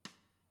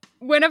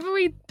whenever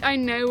I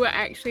know we're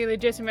actually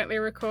legitimately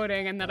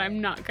recording and that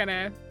I'm not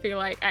gonna be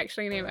like,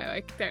 actually, Nemo,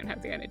 I don't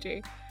have the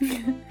energy.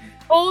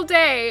 All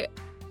day,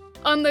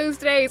 on those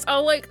days,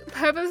 I'll like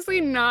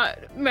purposely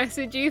not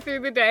message you through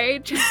the day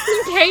just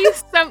in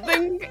case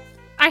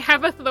I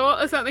have a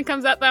thought or something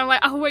comes up, then I'm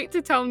like, I'll wait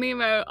to tell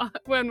Nemo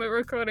when we're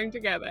recording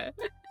together.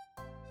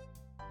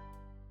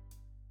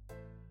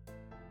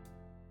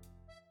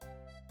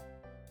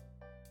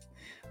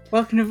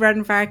 Welcome to Bread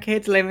and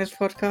Barricades, Lamest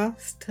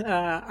podcast.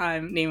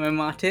 I'm Nemo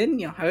Martin,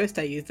 your host.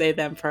 I use they,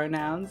 them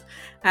pronouns.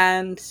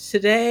 And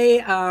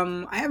today,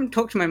 I haven't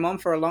talked to my mom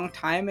for a long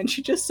time, and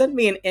she just sent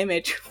me an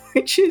image,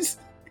 which is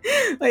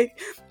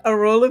like a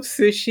roll of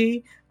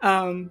sushi,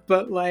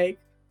 but like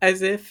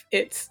as if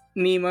it's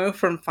Nemo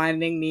from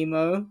Finding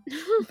Nemo,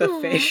 the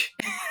fish,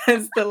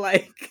 as the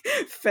like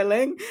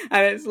filling,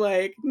 and it's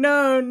like,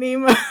 no,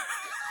 Nemo.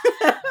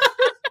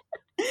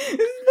 This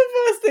is the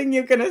first thing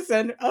you're gonna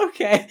send.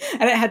 Okay.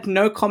 And it had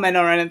no comment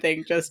or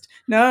anything, just,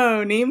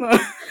 no, Nemo.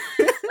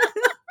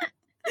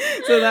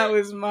 So that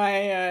was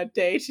my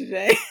day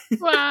today.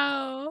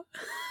 Wow.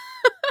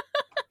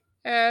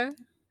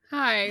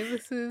 Hi,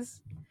 this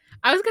is...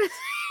 I was gonna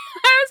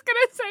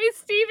say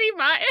Stevie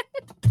Martin.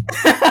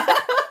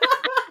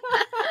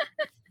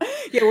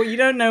 Yeah, what you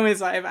don't know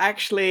is I've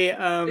actually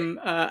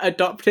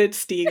adopted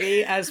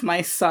Stevie as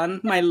my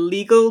son, my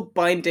legal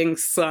binding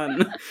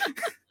son.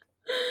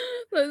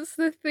 That's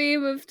the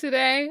theme of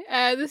today.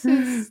 This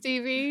is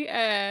Stevie,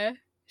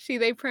 she,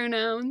 they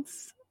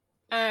pronouns.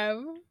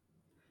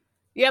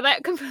 Yeah,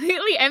 that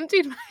completely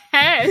emptied my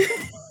head.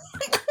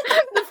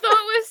 The thought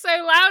was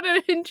so loud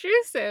and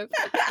intrusive.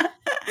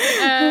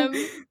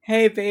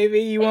 Hey,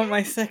 baby, you want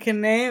my second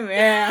name?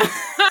 Yeah.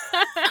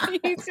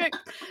 You took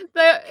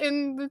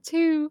in the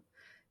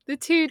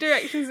two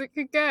directions it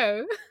could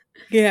go.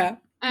 Yeah.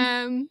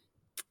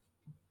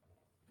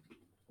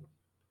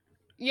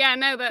 Yeah,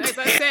 no, that's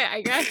it,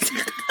 I guess.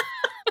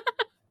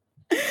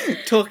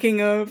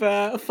 Talking of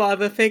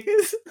father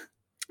figures.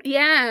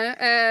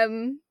 Yeah.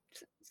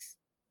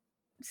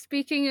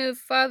 Speaking of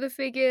father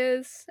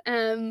figures,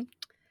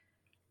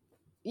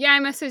 yeah, I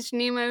messaged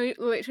Nemo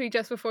literally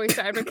just before we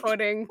started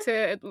recording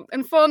to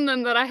inform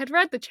them that I had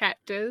read the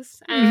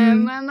chapters,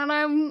 and that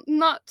I'm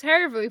not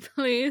terribly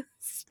pleased.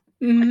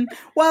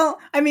 Well,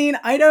 I mean,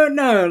 I don't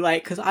know,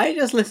 like, because I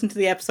just listened to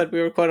the episode we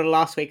recorded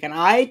last week, and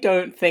I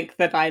don't think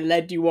that I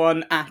led you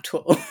on at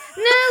all.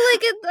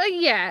 No,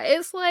 yeah,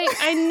 it's like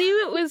I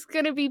knew it was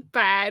gonna be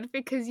bad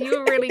because you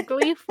were really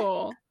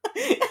gleeful,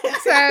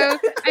 so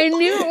I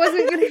knew it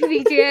wasn't gonna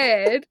be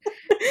good,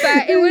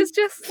 but it was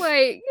just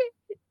like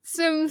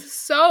some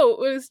salt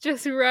was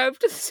just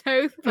rubbed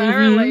so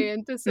thoroughly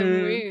into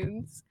some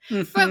wounds.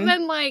 But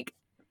then, like,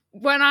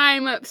 when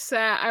I'm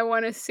upset, I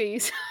want to see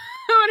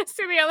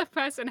the other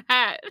person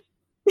hurt.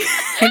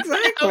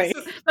 Exactly.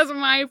 That's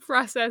my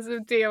process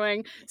of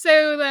dealing.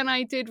 So then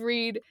I did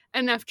read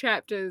enough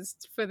chapters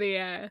for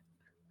the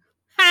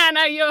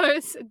now you're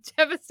as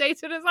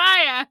devastated as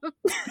I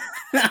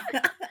am.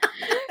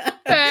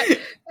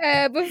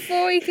 But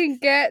before we can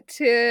get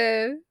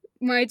to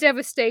my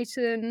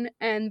devastation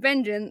and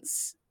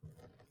vengeance,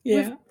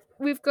 yeah,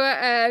 we've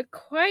got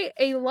quite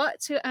a lot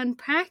to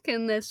unpack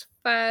in this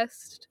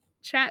first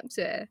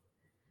chapter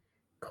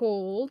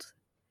called...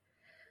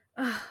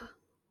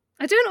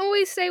 I don't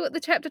always say what the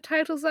chapter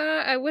titles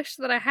are. I wish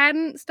that I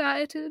hadn't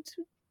started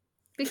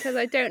because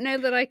I don't know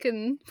that I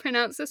can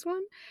pronounce this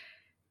one.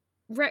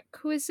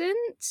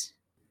 Requiescent?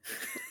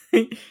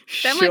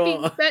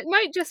 Sure. That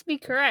might just be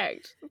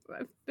correct.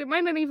 It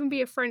might not even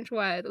be a French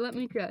word. Let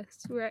me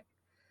just...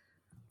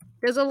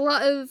 There's a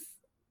lot of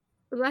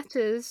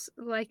letters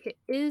like it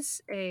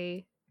is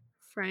a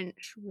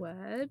French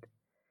word.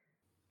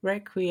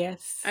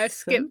 Requiescent. I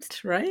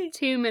skipped right?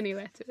 Too many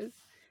letters.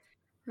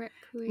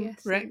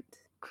 Requiescent.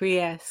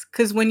 Requiesce.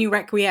 Because when you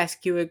requiesce,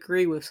 you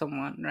agree with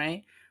someone,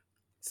 right?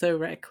 So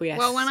requiescent.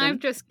 Well, when I've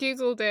just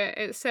Googled it,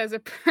 it says a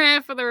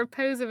prayer for the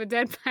repose of a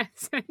dead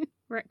person.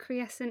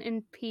 Requiescent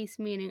in peace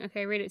meaning.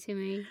 Okay, read it to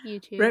me,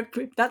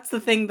 YouTube. That's the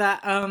thing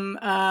that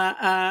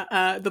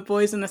the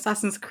boys in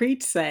Assassin's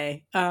Creed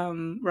say,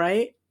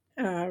 right?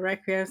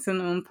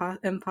 Requiescent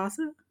in pace?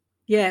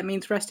 Yeah, it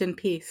means rest in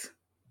peace.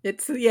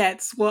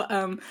 It's what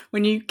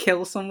when you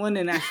kill someone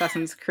in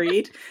Assassin's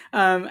Creed,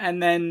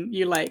 and then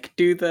you like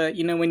do the,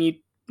 you know, when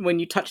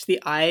you touch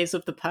the eyes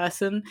of the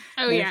person.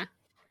 Oh yeah.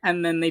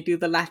 And then they do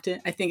the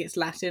Latin. I think it's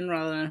Latin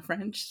rather than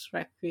French.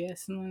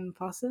 Requiescent in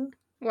pace.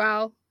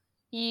 Well,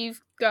 you've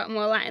got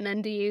more Latin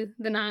under you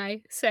than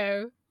I,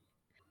 so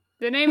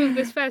the name of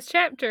this first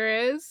chapter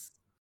is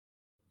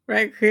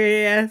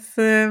Requiescent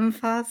in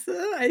pace.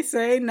 I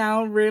say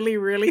now, really,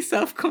 really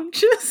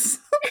self-conscious.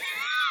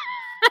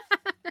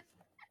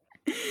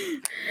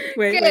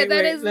 Wait.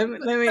 That's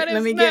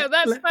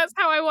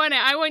how I want it.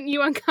 I want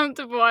you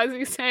uncomfortable as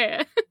you say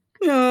it.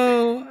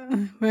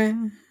 Oh,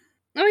 well.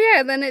 Oh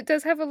yeah, then it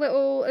does have a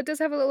little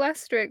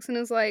asterisk, and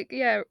it's like,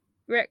 yeah,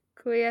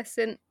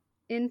 requiescent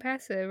in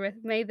pace.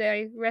 May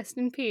they rest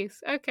in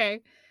peace.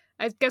 Okay,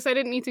 I guess I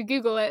didn't need to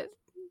Google it.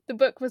 The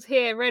book was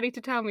here, ready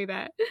to tell me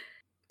that.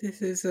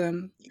 This is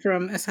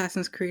from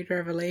Assassin's Creed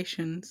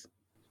Revelations.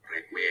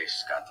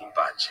 Requiescat in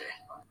pace.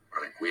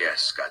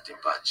 Requiescat in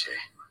pace.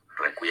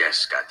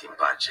 Requiescat in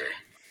pace.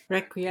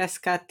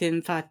 Requiescat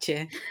in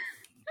pace.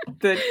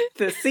 The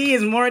C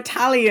is more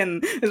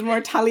Italian. There's more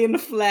Italian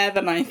flair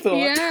than I thought.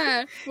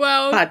 Yeah.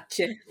 Well,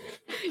 Pace.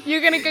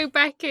 you're gonna go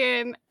back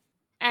in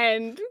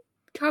and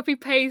copy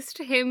paste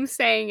him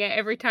saying it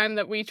every time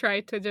that we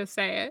try to just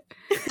say it,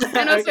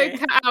 and also Okay.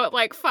 cut out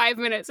like 5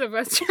 minutes of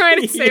us trying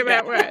to say Yeah.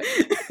 that word.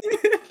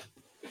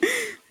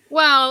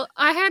 Well,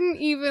 I hadn't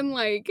even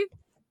like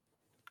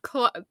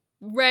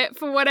read,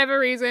 for whatever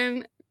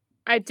reason,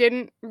 I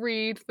didn't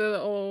read the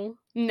little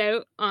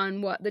note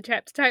on what the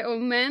chapter title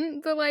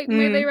meant, the like,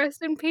 may they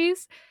rest in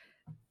peace.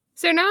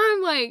 So now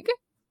I'm like,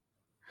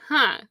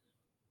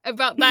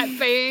 about that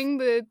being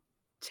the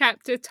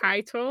chapter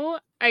title.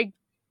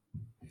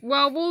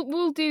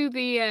 We'll do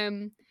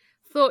the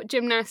thought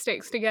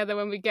gymnastics together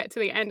when we get to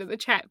the end of the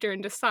chapter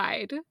and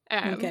decide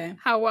Okay.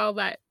 how well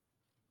that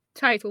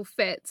title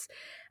fits.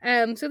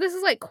 So this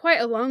is like quite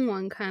a long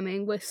one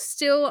coming. We're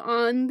still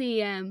on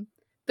the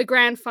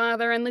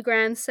grandfather and the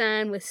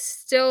grandson. We're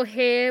still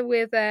here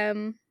with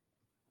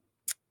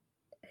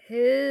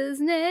his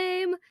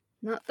name,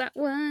 not that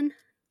one.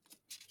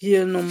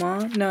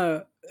 Gillenormand?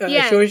 No.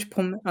 Yeah. Georges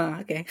Pomme. Oh,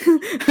 okay.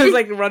 I was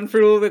like, run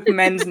through all the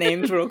men's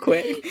names real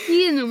quick.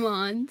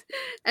 Gillenormand.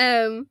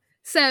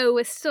 So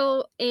we're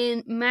still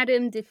in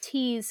Madame de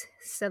T's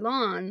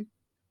salon,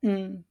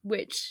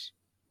 which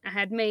I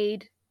had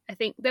made. I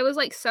think there was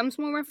like some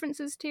small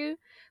references to,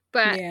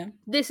 but Yeah.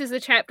 this is the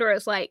chapter where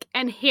it's like,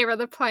 and here are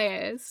the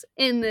players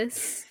in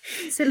this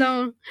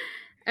salon.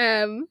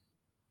 And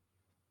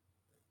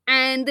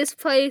this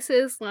place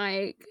is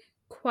like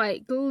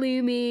quite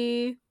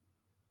gloomy,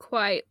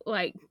 quite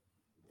like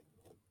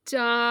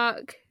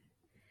dark.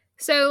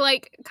 So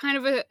like kind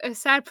of a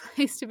sad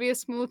place to be a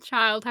small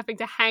child having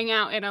to hang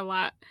out in a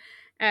lot.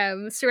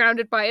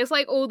 Surrounded by, it's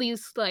like all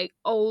these like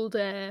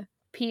older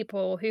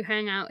people who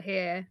hang out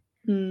here.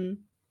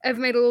 I've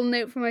made a little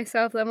note for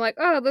myself that I'm like,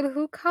 oh, the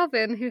little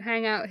coven who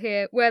hang out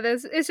here, where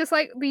it's just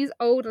like these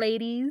old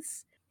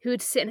ladies who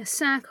would sit in a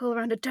circle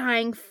around a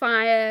dying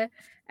fire,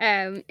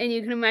 and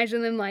you can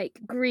imagine them like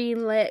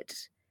green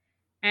lit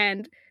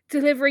and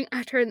delivering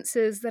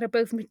utterances that are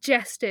both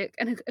majestic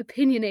and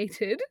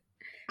opinionated,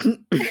 which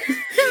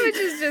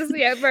is just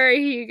very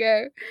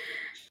Hugo.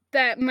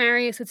 That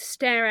Marius would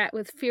stare at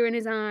with fear in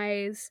his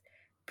eyes,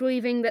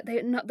 believing that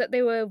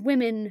they were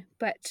women,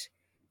 but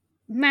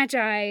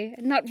magi,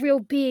 not real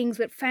beings,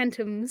 but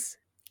phantoms.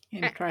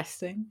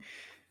 Interesting.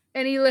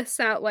 And he lists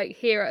out, like,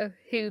 here are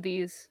who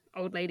these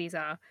old ladies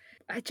are.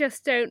 I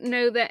just don't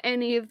know that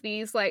any of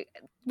these, like,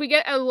 we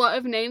get a lot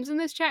of names in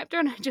this chapter,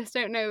 and I just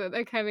don't know that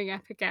they're coming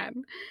up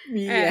again.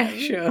 Yeah,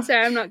 sure. So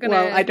I'm not gonna...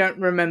 Well, I don't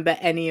remember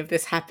any of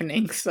this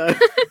happening, so... so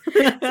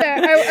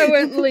I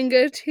won't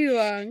linger too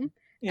long.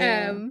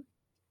 Yeah.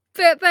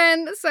 But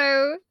then, this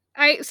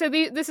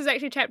is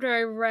actually a chapter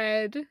I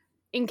read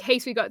in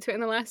case we got to it in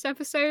the last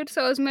episode,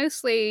 so I was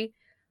mostly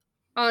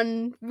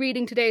on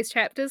reading today's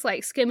chapters,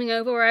 like skimming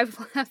over where I've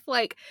left.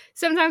 Like,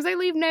 sometimes I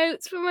leave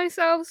notes for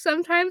myself,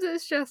 sometimes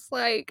it's just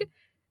like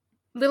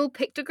little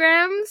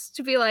pictograms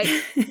to be like,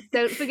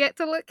 don't forget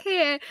to look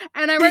here.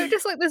 And I wrote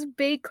just like this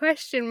big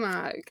question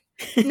mark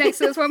next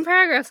to this one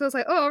paragraph, so I was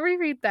like, oh, I'll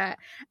reread that.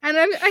 And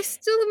I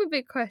still have a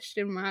big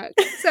question mark,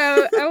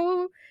 so I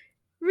will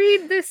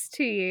read this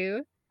to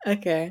you.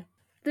 Okay.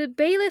 The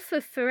bailiff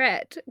of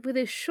Ferret, with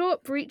his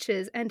short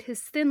breeches and his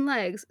thin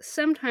legs,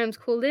 sometimes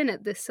called in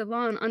at this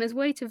salon on his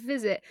way to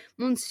visit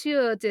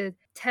Monsieur de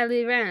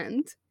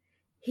Talleyrand.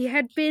 He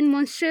had been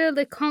Monsieur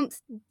le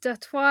Comte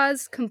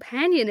d'Artois'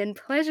 companion in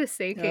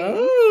pleasure-seeking,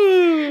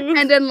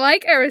 and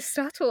unlike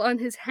Aristotle on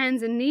his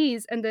hands and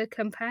knees under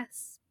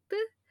Campaspe,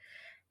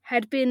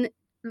 had been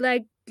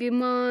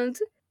Lagimand,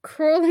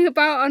 crawling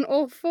about on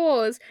all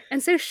fours,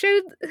 and so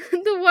showed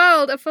the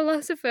world a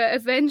philosopher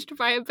avenged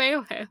by a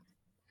bailiff.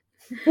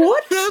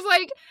 What? And I was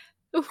like,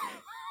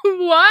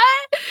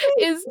 what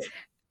is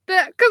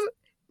that? Because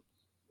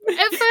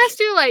at first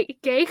you're like,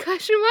 gay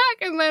question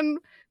mark, and then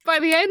by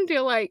the end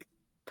you're like,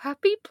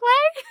 puppy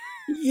play?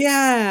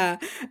 Yeah.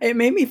 It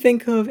made me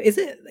think of, is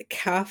it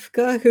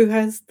Kafka who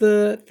has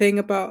the thing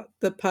about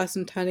the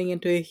person turning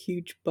into a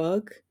huge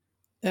bug?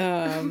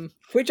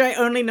 Which I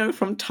only know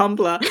from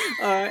Tumblr.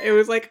 It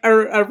was like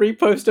a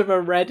repost of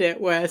a Reddit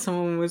where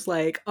someone was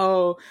like,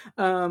 oh,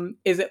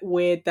 is it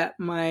weird that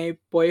my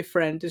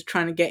boyfriend is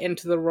trying to get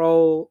into the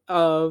role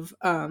of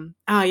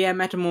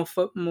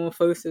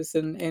metamorphosis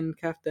in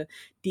Kafka,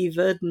 Die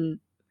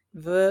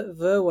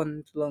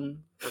Verwandlung,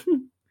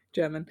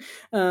 German.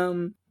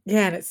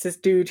 Yeah, and it's this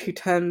dude who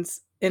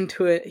turns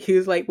into it,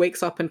 who's like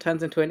wakes up and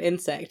turns into an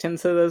insect. And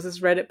so there's this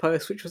Reddit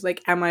post which was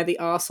like, am I the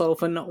arsehole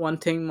for not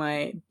wanting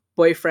my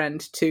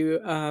boyfriend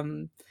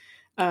to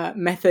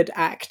method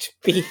act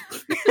be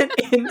an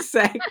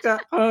insect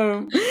at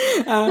home?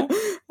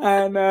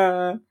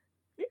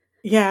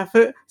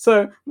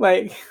 So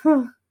like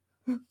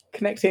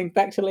connecting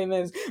back to Les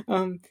Mis,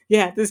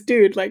 this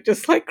dude like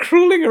just like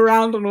crawling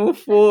around on all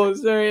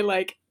fours, very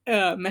like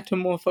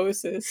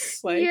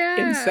metamorphosis, like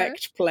Yeah.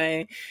 insect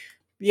play.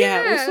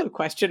 Yeah, Yeah. also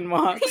question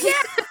marks.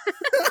 Yeah.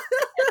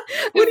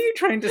 What are you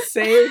trying to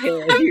say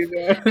here,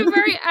 Hugo? A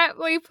very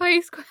aptly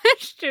placed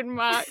question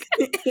mark.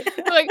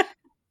 Like,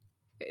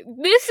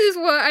 this is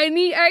what I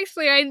need.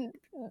 Actually, I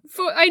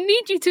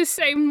need you to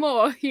say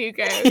more,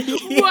 Hugo.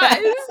 What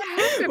is For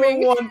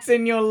happening? once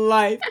in your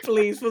life,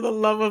 please, for the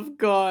love of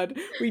God,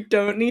 we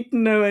don't need to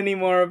know any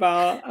more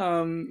about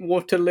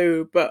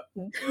Waterloo, but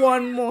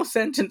one more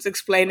sentence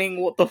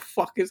explaining what the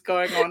fuck is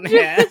going on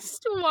here.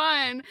 Just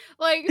one.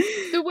 Like,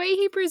 the way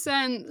he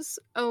presents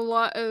a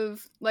lot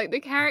of, like, the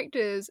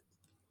characters,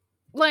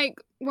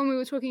 like, when we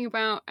were talking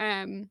about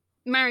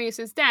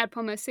Marius's dad,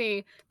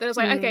 Pommercy, that I was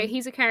like, okay,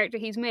 he's a character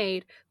he's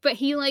made, but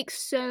he, like,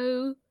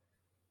 so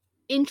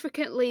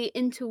intricately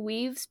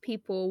interweaves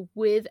people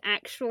with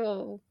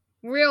actual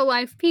real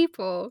life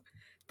people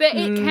that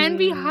it can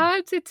be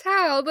hard to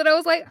tell. That I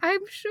was like,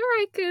 I'm sure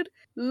I could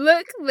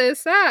look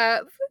this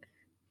up,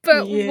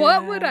 but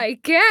what would I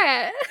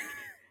get?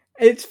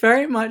 It's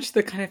very much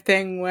the kind of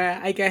thing where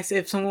I guess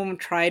if someone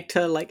tried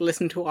to like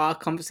listen to our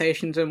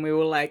conversations and we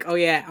were like, oh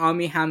yeah,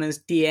 Armie Hammer's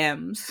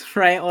DMs,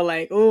 right? Or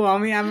like, oh,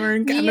 Armie Hammer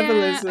and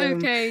cannibalism. Yeah,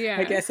 okay, yeah.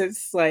 I guess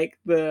it's like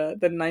the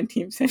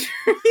 19th century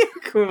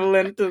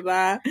equivalent to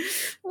that.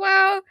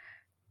 Well,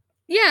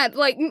 yeah,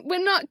 like,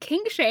 we're not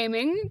kink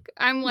shaming.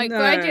 I'm like,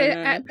 glad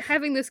you're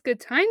having this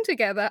good time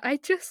together. I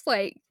just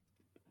want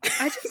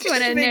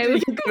to know.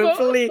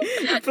 Please.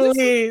 I want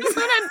to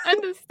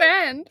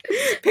understand.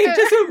 Paint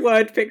us a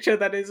word picture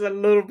that is a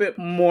little bit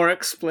more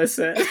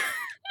explicit.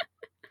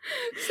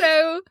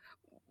 So,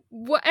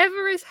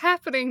 whatever is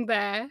happening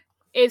there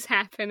is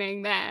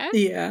happening there.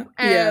 Yeah.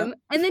 And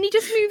then he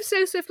just moves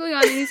so swiftly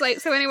on, and he's like,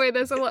 so anyway,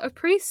 there's a lot of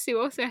priests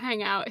who also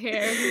hang out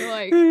here. And you're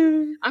like,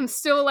 I'm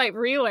still like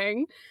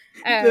reeling.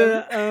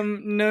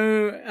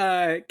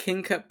 No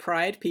kink at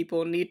Pride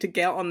people need to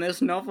get on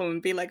this novel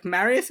and be like,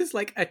 Marius is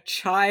like a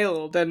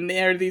child, and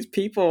there are these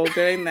people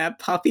doing their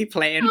puppy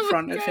play in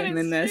front of him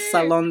in their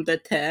salon de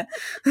thé.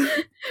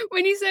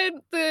 When you said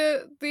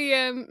the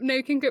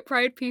no kink at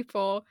Pride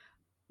people,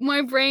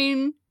 my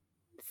brain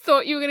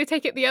thought you were going to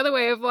take it the other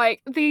way of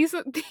like, these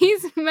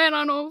men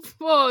on all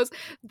fours,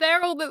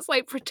 they're all that's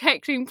like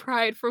protecting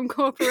Pride from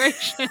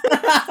corporation.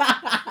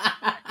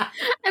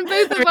 And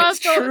both of our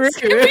thoughts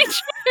can be true.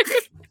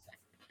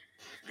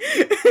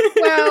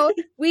 Well,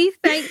 we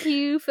thank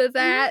you for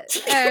that,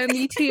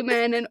 you two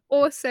men, and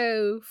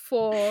also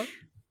for,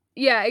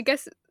 I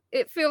guess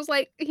it feels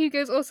like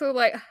Hugo's also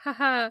like,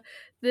 haha,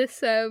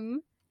 this,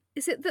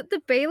 is it that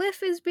the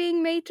bailiff is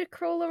being made to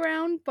crawl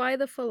around by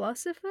the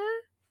philosopher?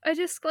 I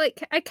just,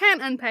 like, I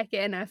can't unpack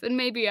it enough, and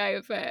maybe I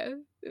have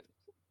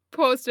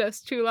paused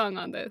us too long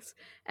on this.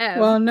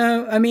 Well,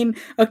 no, I mean,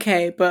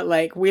 okay, but,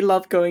 like, we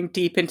love going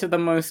deep into the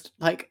most,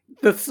 like,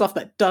 the stuff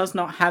that does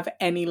not have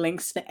any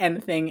links to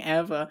anything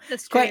ever.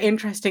 That's it's quite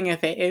interesting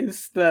if it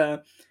is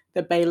the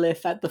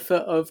bailiff at the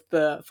foot of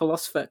the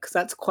philosopher, because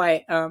that's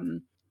quite,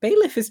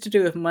 bailiff is to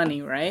do with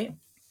money, right?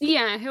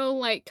 Yeah, he'll,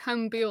 like,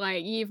 come be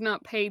like, you've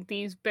not paid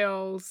these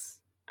bills,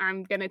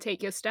 I'm gonna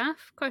take your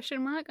stuff, ? I feel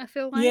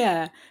like.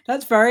 Yeah,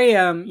 that's very,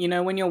 you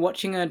know, when you're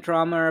watching a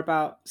drama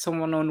about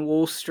someone on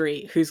Wall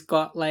Street who's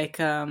got, like,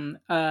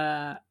 what's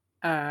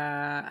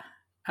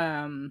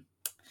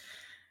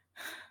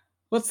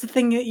the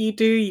thing that you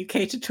do? You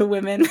cater to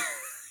women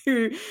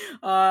who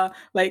are,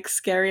 like,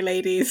 scary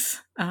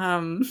ladies.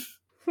 What?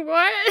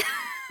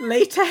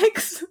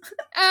 Latex?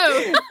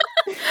 Oh,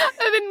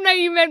 I didn't know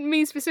you meant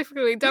me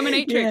specifically.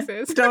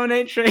 Dominatrixes. Yeah,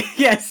 dominatrix.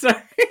 Yes,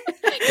 sorry.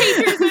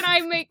 Caterers, when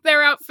I make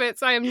their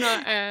outfits, I am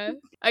not. I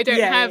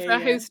don't have a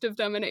host of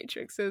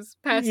dominatrixes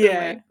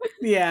personally.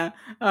 Yeah.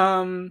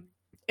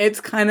 It's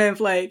kind of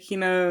like, you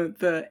know,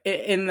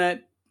 in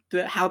the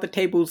how the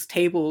table's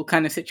table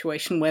kind of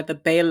situation where the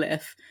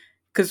bailiff,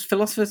 because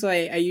philosophers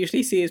I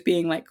usually see as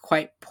being like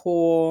quite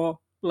poor,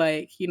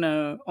 like, you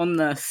know, on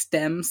the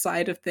STEM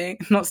side of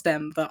things, not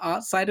STEM, the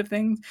art side of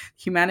things,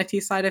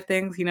 humanities side of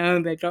things, you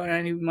know, they don't have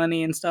any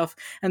money and stuff.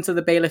 And so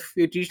the bailiff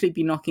would usually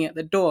be knocking at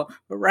the door.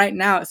 But right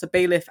now it's a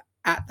bailiff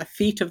at the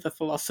feet of the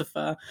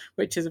philosopher,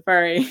 which is a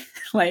very,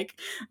 like,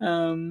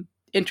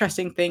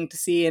 interesting thing to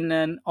see in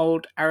an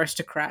old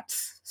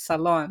aristocrat's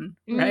salon,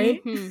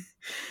 right? Mm-hmm.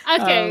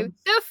 Okay,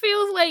 that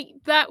feels like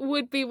that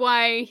would be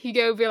why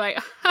Hugo would be like,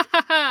 ha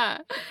ha ha,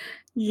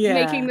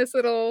 making this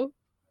little,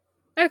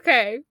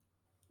 this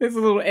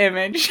little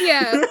image.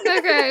 Yeah,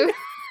 okay.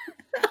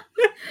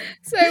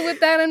 So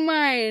with that in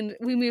mind,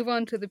 we move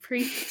on to the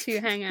priests who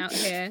hang out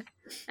here.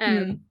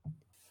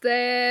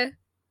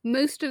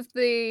 Most of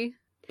the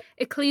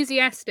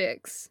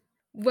ecclesiastics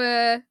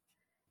were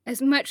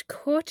as much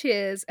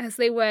courtiers as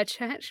they were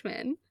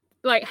churchmen.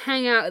 Like,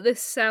 hang out at this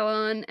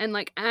salon and,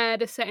 like,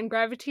 add a certain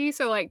gravity.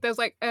 So, like, there's,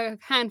 like, a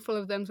handful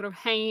of them sort of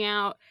hanging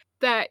out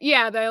that,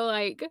 they're,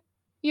 like,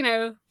 you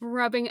know,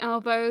 rubbing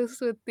elbows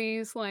with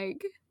these,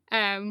 like,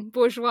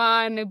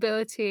 bourgeois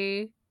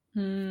nobility,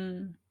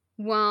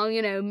 while,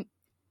 you know,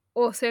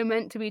 also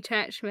meant to be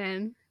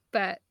churchmen,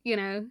 but, you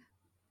know,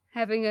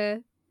 having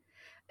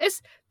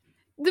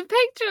the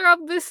picture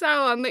of the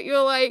salon that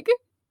you're like,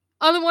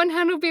 on the one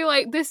hand will be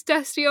like this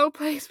dusty old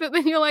place, but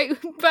then you're like,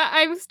 but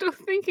I'm still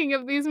thinking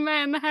of these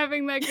men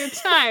having their good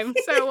time.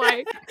 So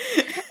like,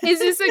 is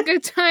this a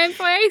good time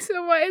place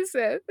or what is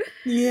it?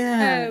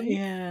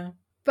 Yeah.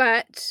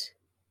 But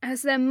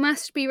as there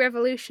must be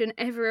revolution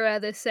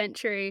everywhere this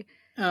century,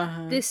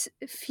 this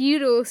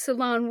feudal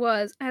salon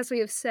was, as we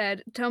have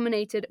said,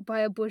 dominated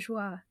by a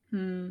bourgeois.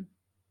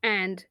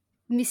 And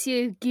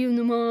Monsieur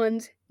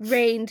Gillenormand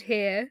reigned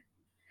here.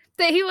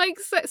 That he like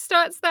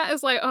starts that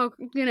as like, oh,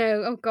 you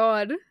know, oh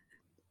God,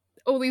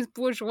 all these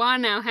bourgeois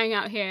now hang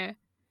out here.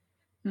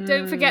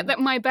 Don't forget that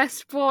my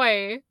best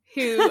boy,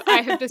 who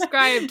I have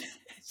described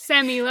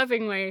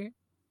semi-lovingly,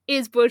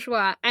 is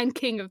bourgeois and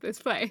king of this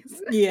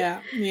place.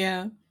 Yeah.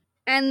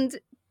 And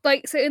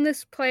like, so in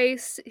this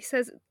place, he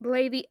says,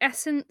 lay the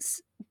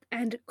essence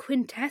and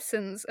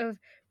quintessence of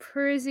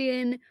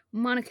Parisian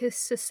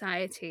monarchist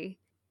society,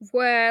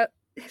 where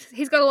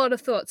he's got a lot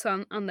of thoughts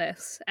on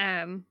this.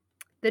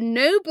 The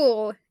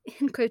noble,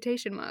 in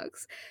quotation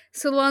marks,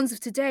 salons of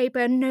today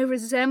bear no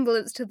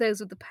resemblance to those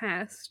of the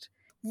past.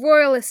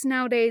 Royalists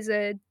nowadays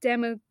are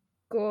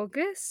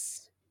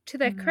demagogues, to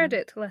their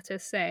credit, let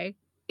us say.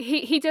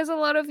 He does a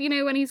lot of, you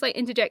know, when he's like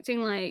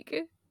interjecting,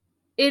 like,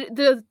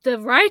 the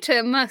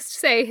writer must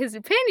say his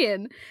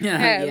opinion.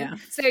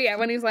 So yeah,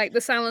 when he's like,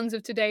 the salons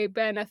of today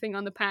bear nothing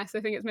on the past,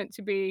 I think it's meant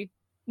to be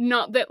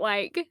not that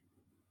like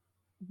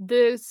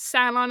the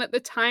salon at the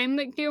time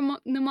that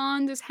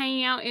Gillenormand is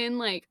hanging out in,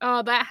 like,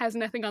 oh, that has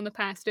nothing on the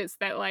past. It's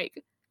that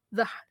like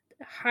the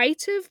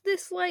height of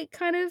this like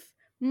kind of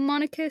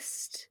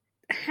monarchist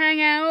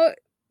hangout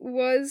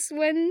was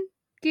when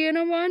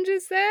Gillenormand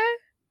is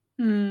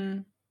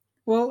there.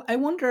 Well, I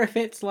wonder if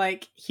it's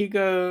like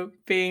Hugo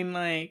being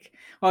like,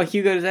 or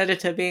Hugo's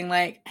editor being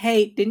like,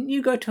 hey, didn't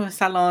you go to a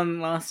salon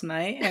last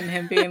night? And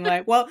him being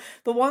like, well,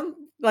 the one,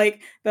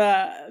 like,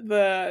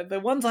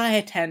 the ones I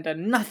attend are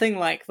nothing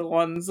like the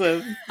ones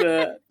of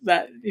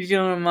that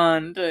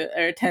Gillenormand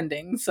are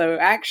attending. So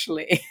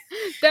actually,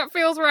 that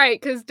feels right,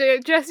 because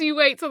just you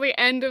wait till the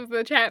end of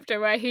the chapter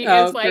where he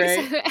is like,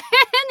 so,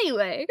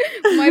 anyway,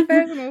 my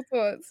personal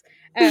thoughts.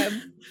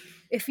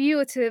 If you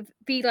were to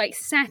be like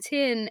sat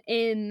in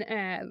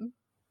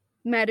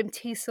Madame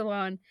T's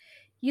salon,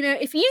 you know,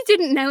 if you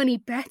didn't know any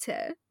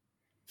better,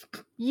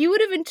 you would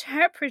have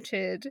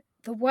interpreted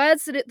the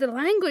words the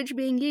language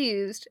being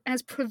used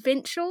as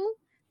provincial,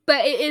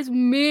 but it is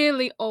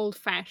merely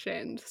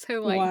old-fashioned. So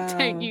like,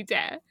 don't you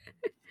dare.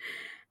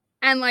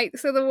 And like,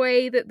 so the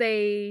way that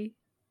they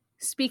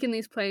speak in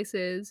these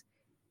places,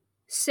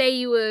 say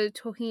you were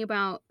talking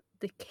about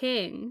the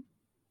king,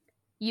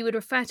 you would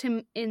refer to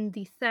him in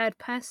the third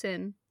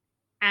person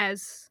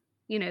as,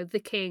 you know,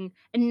 the king,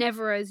 and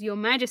never as your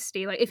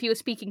majesty, like if you were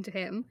speaking to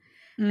him.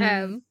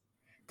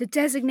 The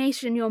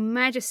designation your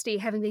majesty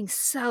having been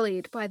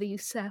sullied by the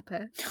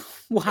usurper.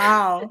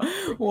 Wow.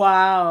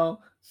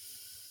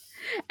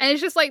 And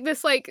it's just like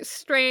this like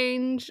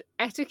strange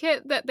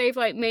etiquette that they've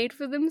like made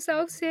for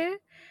themselves here.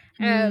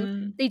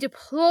 They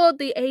deplored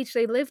the age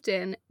they lived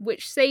in,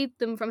 which saved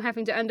them from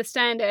having to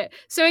understand it.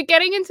 So we're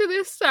getting into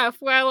this stuff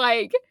where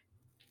like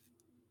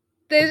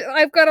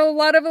I've got a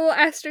lot of little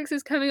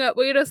asterisks coming up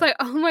where you're just like,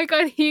 oh my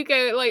god,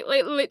 Hugo, like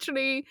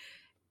literally,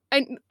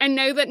 I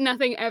know that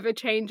nothing ever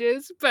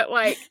changes, but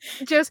like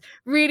just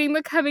reading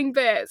the coming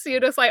bits,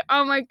 you're just like,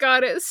 oh my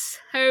god, it's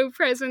so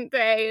present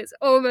day, it's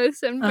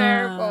almost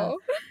unbearable.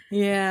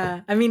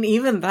 Yeah, I mean,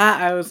 even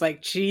that, I was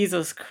like,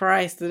 Jesus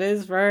Christ, it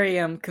is very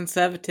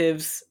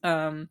conservatives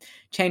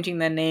changing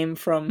their name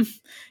from,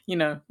 you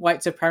know,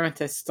 white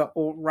supremacists to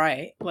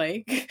alt-right,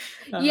 like,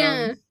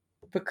 yeah.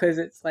 Because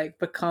it's like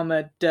become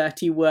a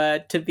dirty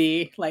word to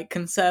be like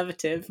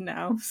conservative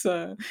now,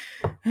 so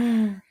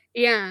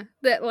yeah,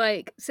 that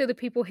like, so the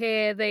people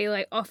here, they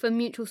like offer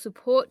mutual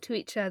support to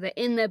each other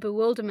in their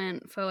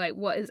bewilderment for like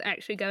what is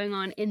actually going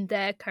on in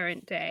their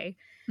current day.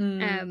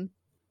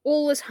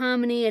 All was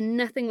harmony and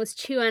nothing was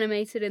too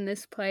animated in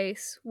this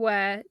place,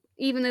 where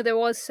even though there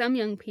was some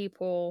young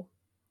people,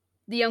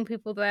 the young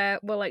people there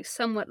were like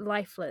somewhat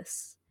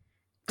lifeless.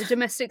 The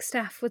domestic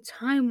staff were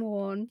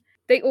time-worn.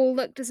 They all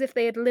looked as if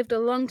they had lived a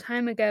long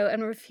time ago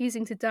and were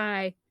refusing to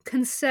die.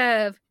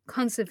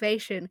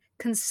 Conservation,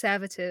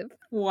 conservative.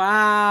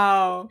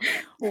 Wow.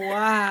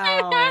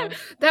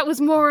 That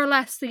was more or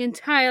less the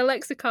entire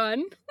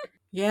lexicon.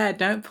 Yeah,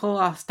 don't pull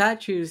our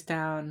statues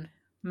down.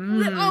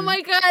 Oh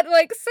my god,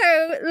 like,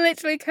 so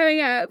literally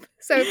coming up.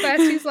 So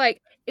first he's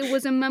like, it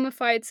was a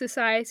mummified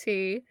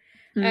society,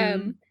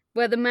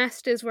 where the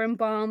masters were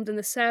embalmed and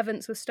the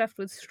servants were stuffed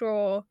with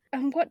straw.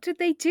 And what did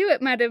they do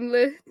at Madame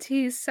Le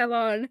T's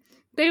salon?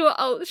 They were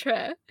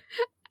ultra.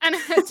 And I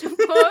had to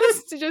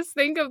pause to just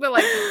think of the,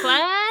 like,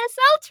 plus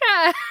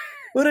ultra!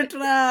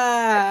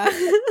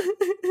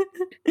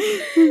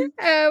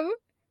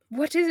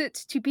 What is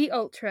it to be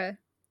ultra?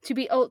 To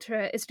be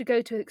ultra is to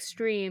go to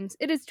extremes.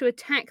 It is to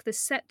attack the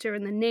scepter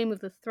in the name of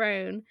the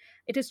throne.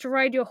 It is to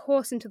ride your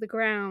horse into the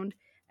ground.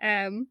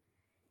 It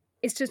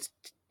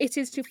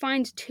is to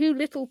find too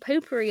little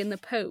popery in the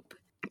Pope.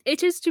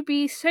 it is to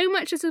be so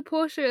much a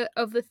supporter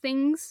of the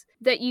things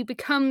that you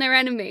become their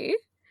enemy.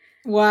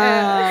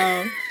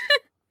 Wow.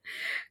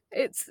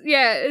 It's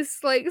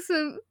like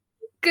some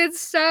good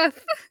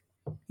stuff.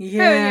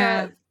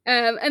 Yeah.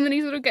 And then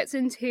he sort of gets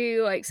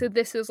into like, so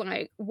this is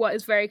like what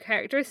is very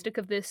characteristic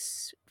of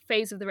this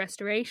phase of the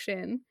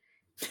Restoration.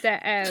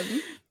 That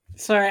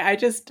Sorry, I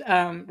just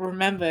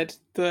remembered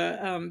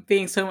the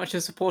being so much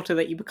a supporter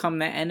that you become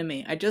their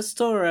enemy. I just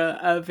saw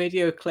a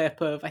video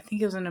clip of, I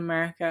think it was in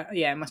America.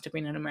 Yeah, it must have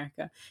been in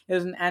America. It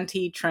was an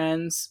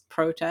anti-trans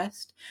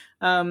protest,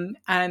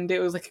 and it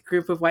was like a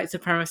group of white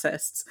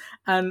supremacists,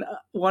 and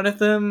one of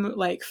them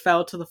like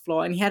fell to the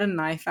floor, and he had a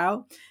knife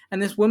out,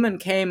 and this woman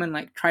came and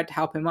like tried to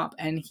help him up,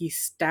 and he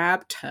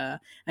stabbed her,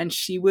 and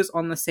she was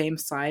on the same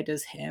side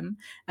as him,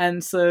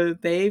 and so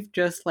they've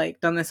just like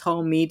done this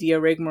whole media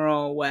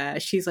rigmarole where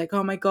she's like,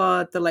 oh my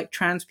god, the like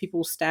trans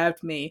people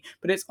stabbed me,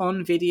 but it's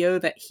on video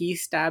that he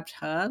stabbed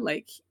her,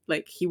 like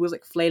he was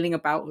like flailing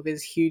about with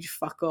his huge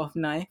fuck off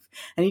knife,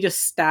 and he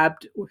just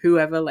stabbed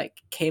whoever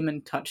like came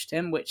and touched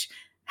him, which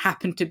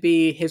happened to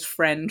be his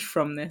friend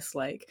from this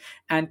like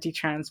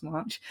anti-trans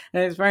march.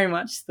 And it's very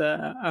much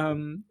the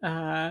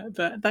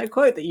that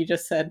quote that you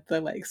just said, the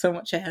like so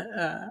much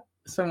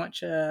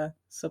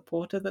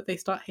supporter that they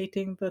start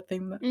hating the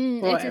thing that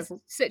it is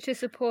such a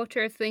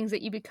supporter of things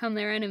that you become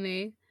their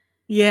enemy.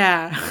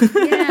 Yeah.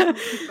 Yeah.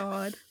 Oh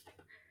god.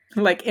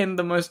 Like in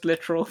the most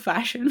literal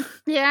fashion.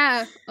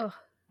 Yeah. Oh.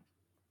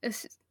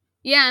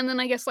 Yeah, and then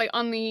I guess like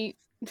on the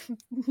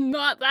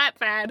not that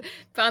bad,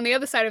 but on the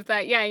other side of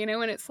that, yeah, you know,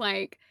 when it's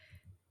like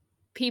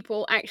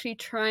people actually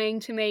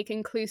trying to make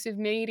inclusive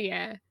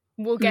media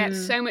will get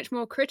so much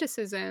more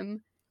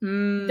criticism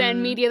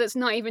than media that's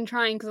not even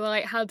trying, because they're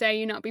like, how dare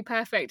you not be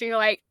perfect? And you're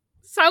like,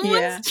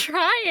 someone's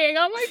trying,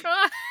 oh my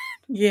god.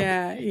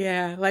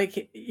 Yeah,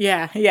 like,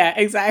 yeah,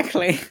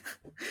 exactly.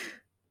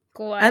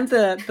 God. And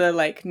the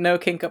like no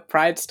kink up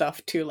pride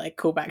stuff to like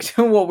call back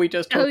to what we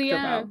just talked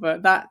about,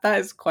 but that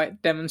is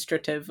quite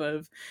demonstrative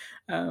of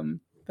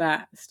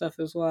that stuff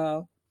as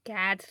well.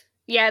 Gad.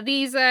 Yeah,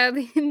 these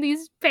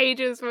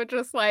pages were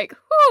just like,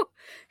 whoo,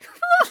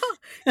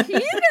 you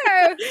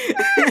know.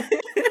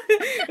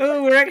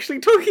 Oh, we're actually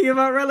talking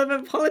about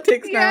relevant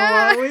politics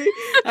now, are we?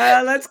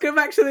 Let's go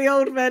back to the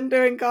old men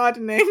doing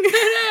gardening.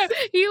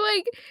 I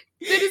know.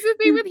 That is the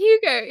thing with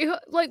Hugo.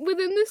 Like,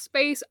 within the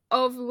space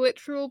of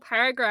literal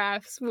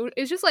paragraphs,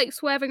 it's just like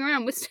swerving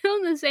around. We're still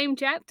in the same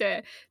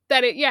chapter.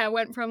 That it,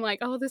 went from like,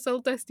 oh, this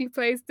old dusty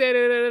place,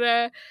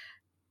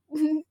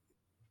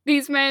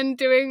 these men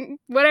doing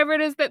whatever it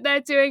is that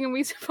they're doing, and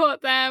we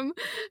support them.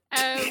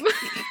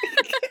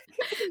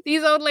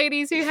 These old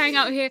ladies who hang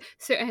out here.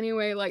 So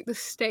anyway, like the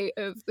state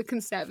of the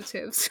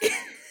Conservatives.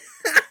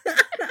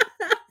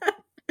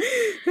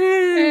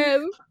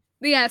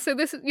 Yeah, so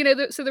this, you know,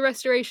 so the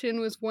Restoration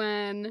was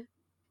when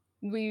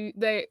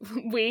the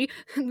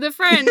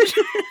French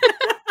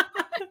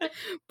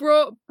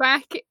brought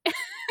back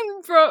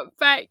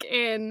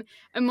in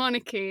a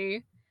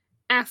monarchy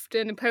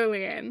after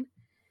Napoleon.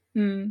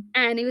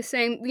 And he was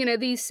saying, you know,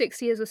 these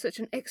 6 years were such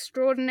an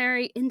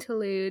extraordinary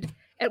interlude,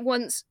 at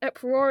once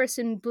uproarious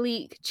and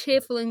bleak,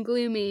 cheerful and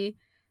gloomy.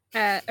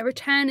 A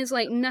return is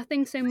like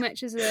nothing so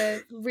much as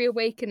a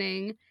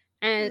reawakening.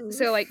 And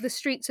so, like, the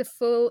streets are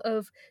full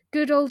of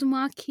good old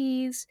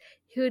marquises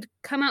who had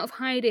come out of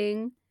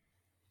hiding,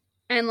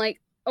 and, like,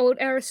 old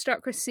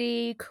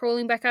aristocracy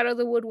crawling back out of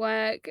the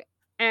woodwork,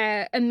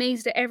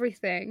 amazed at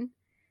everything,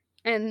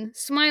 and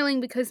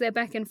smiling because they're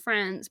back in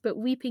France, but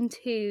weeping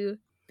too,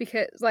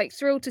 because, like,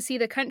 thrilled to see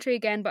the country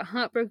again, but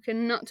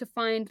heartbroken not to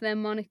find their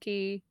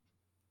monarchy,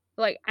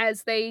 like,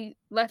 as they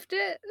left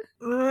it.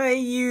 I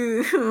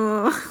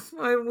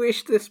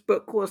wish this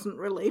book wasn't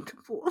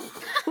relatable.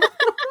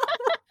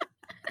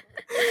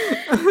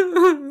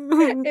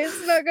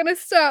 It's not gonna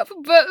stop,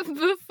 but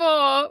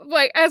before,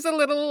 like, as a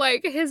little,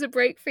 like, here's a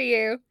break for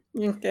you.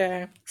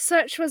 Okay.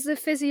 Such was the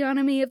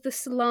physiognomy of the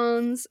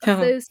salons of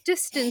those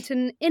distant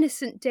and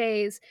innocent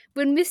days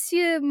when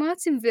Monsieur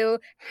Martinville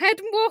had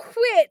more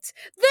wit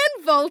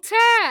than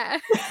Voltaire.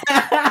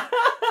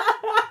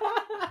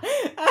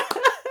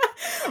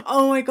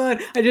 Oh my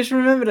god, I just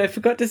remembered, I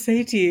forgot to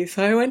say to you.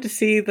 So I went to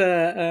see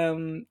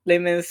the Les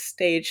Mis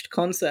staged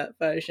concert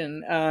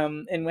version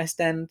in West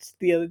End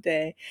the other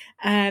day,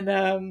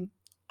 and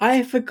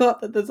I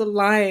forgot that there's a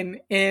line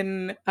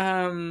in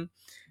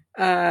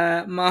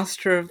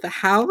Master of the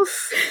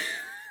House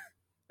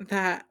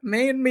that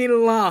made me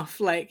laugh,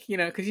 like, you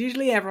know, because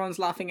usually everyone's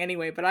laughing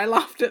anyway, but I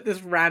laughed at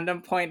this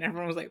random point.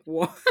 Everyone was like,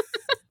 what?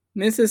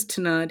 Mrs.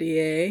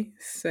 Thénardier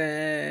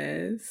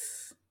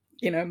says,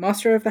 you know,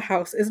 Master of the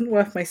House isn't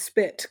worth my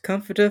spit.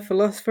 Comforter,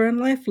 philosopher,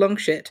 and lifelong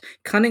shit.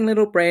 Cunning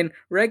little brain,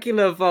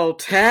 regular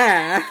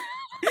Voltaire.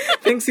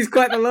 Thinks he's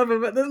quite the lover,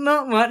 but there's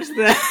not much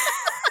there.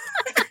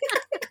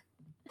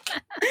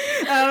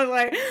 I was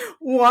like,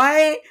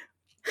 why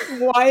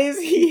is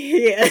he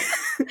here?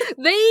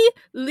 They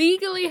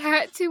legally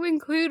had to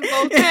include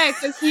Voltaire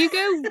because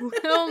Hugo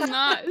will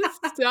not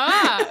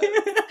stop.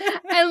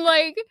 And,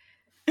 like,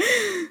 But,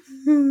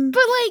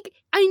 like,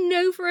 I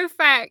know for a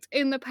fact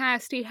in the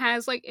past he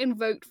has, like,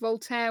 invoked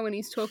Voltaire when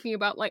he's talking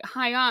about, like,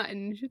 high art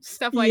and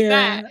stuff like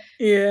that.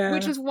 Yeah.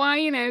 Which is why,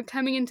 you know,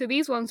 coming into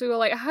these ones, we were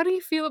like, how do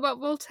you feel about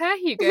Voltaire,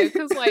 Hugo?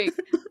 Because, like,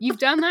 you've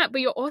done that,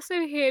 but you're also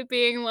here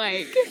being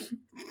like...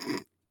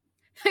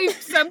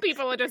 Some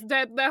people are just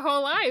dead their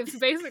whole lives,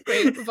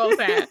 basically, for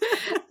Voltaire. And,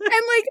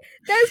 like,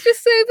 that's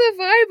just so the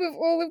vibe of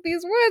all of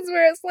these words,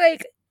 where it's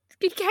like,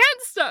 you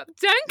can't stop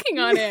dunking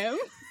on him.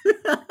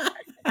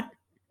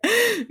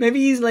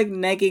 Maybe he's like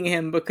negging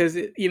him because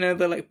you know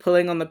they're like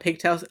pulling on the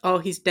pigtails. Oh,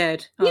 he's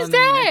dead. He's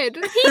dead.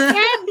 He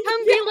can't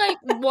come be like,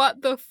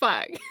 what the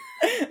fuck?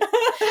 And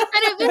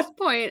at this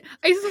point,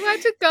 I swear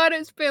to God,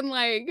 it's been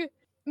like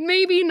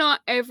maybe not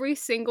every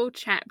single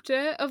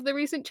chapter of the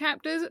recent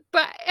chapters,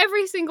 but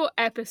every single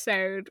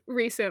episode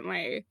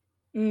recently.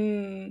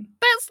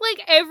 That's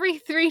like every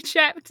 3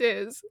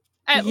 chapters.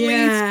 At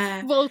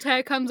least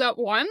Voltaire comes up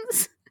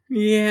once.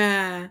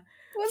 Yeah.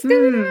 What's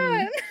going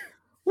on?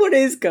 What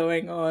is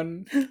going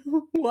on?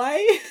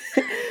 Why?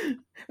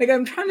 Like,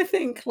 I'm trying to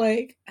think,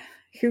 like,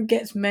 who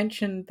gets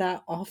mentioned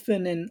that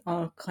often in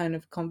our kind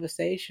of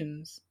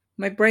conversations.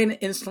 My brain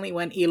instantly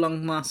went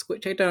Elon Musk,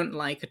 which I don't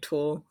like at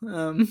all. We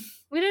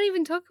don't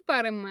even talk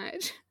about him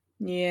much.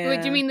 Yeah.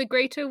 Wait, do you mean the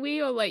greater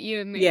we or like you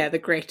and me? Yeah, the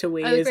greater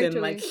we is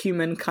in like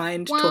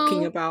humankind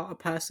talking about a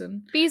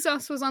person.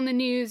 Bezos was on the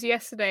news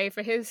yesterday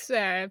for his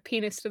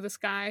penis to the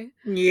sky.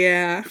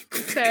 Yeah.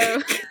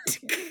 So...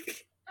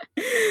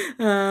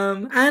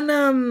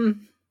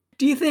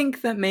 do you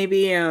think that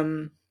maybe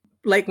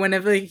like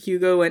whenever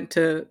Hugo went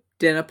to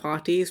dinner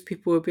parties,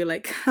 people would be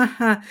like,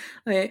 haha,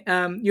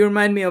 you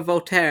remind me of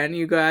Voltaire, and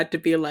Hugo had to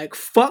be like,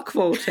 fuck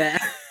Voltaire.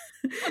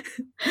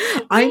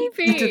 I'm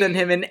better than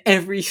him in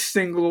every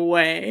single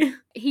way.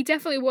 He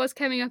definitely was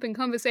coming up in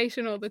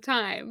conversation all the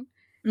time.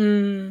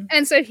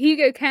 And so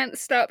Hugo can't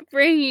stop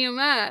bringing him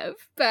up,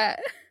 but...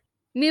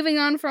 Moving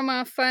on from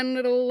our fun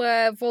little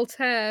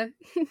Voltaire,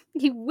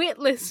 you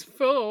witless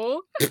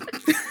fool.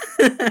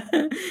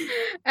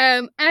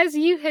 As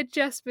you had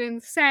just been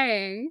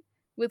saying,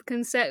 with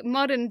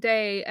modern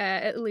day,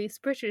 at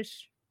least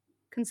British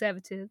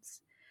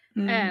conservatives,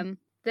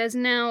 there's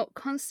now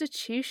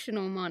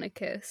constitutional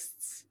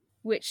monarchists,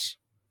 which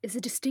is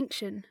a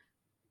distinction,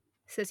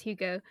 says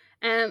Hugo.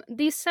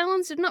 These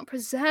salons did not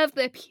preserve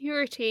their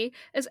purity.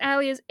 As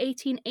early as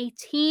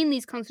 1818,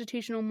 these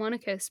constitutional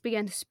monarchists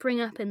began to spring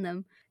up in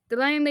them. The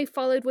line they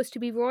followed was to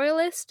be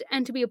royalist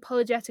and to be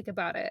apologetic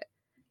about it.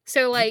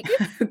 So, like,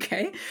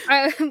 okay,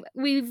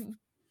 we've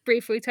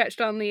briefly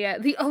touched on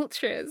the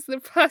ultras, the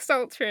plus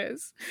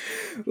ultras,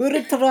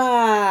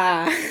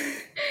 Ultra,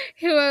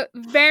 who are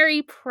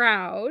very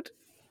proud.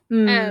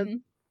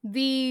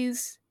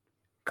 These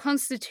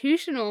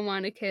constitutional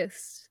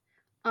monarchists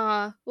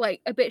are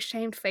like a bit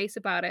shamefaced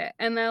about it,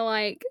 and they're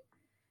like,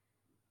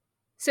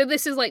 so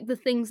this is like the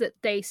things that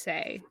they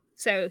say.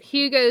 So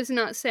Hugo's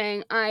not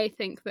saying I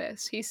think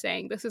this, he's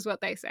saying this is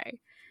what they say.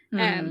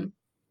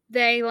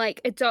 They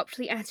like adopt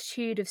the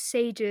attitude of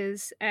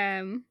sages.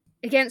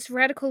 Against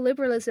radical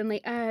liberalism they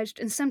urged,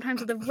 and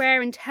sometimes with a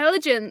rare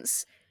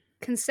intelligence,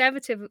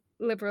 conservative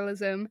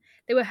liberalism,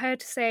 they were heard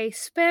to say,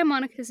 spare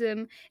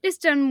monarchism, it has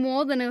done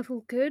more than a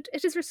little good,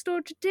 it has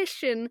restored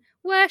tradition,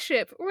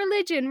 worship,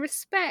 religion,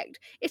 respect,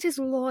 it is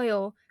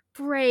loyal,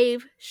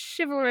 brave,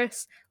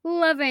 chivalrous,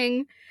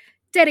 loving,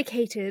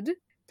 dedicated.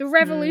 The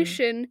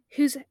revolution,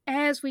 whose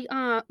heirs we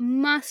are,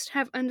 must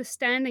have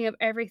understanding of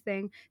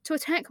everything. To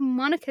attack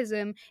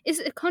monarchism is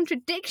a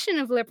contradiction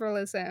of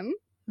liberalism.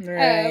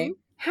 Right.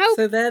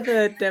 So they're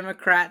the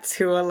Democrats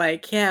who are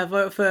like, yeah,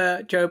 vote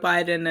for Joe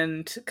Biden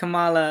and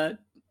Kamala.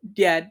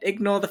 Yeah,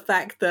 ignore the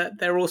fact that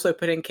they're also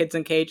putting kids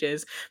in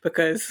cages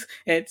because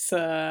it's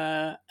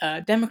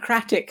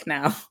democratic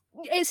now.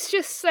 It's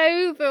just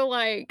so the,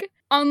 like,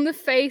 on the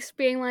face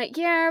being like,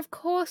 yeah, of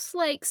course,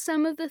 like,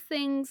 some of the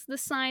things the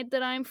side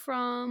that I'm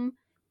from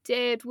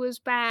did was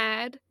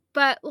bad,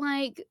 but,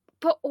 like,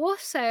 but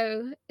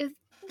also,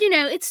 you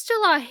know, it's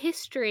still our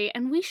history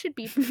and we should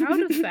be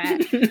proud of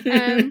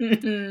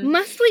that.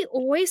 Must we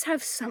always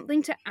have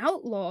something to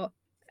outlaw?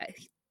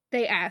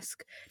 They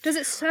ask. Does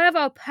it serve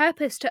our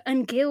purpose to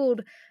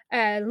ungild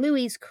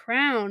Louis's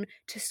crown,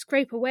 to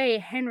scrape away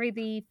Henry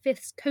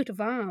V's coat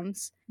of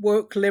arms?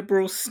 Woke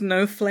liberal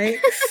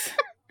snowflakes.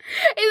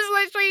 It's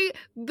literally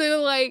the,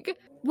 like,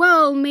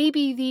 well,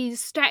 maybe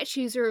these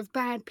statues are of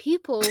bad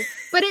people,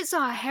 but it's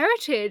our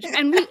heritage,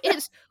 and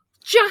it's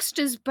just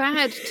as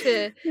bad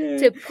to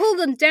pull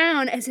them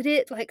down as it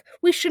is. Like,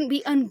 we shouldn't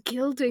be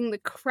ungilding the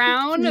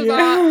crown of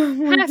our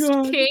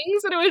past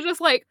kings. And it was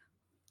just like,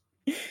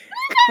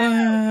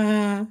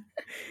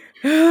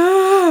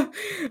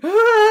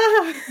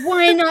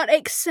 why not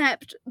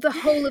accept the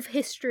whole of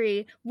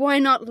history? Why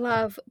not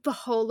love the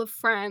whole of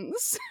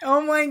France?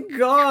 Oh my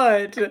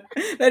god!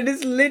 That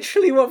is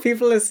literally what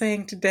people are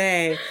saying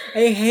today.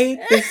 I hate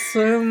this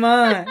so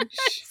much.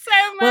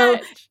 So much. Well,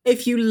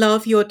 if you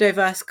love your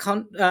diverse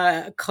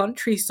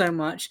country so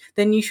much,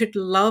 then you should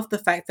love the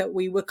fact that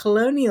we were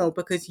colonial,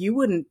 because you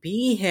wouldn't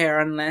be here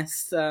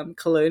unless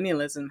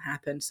colonialism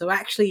happened. So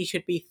actually, you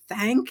should be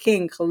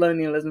thanking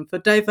colonialism for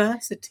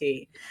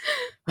diversity.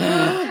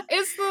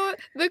 It's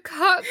the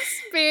Cox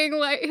being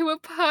like, who were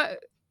part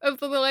of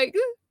the like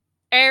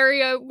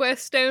area where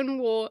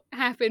Stonewall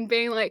happened,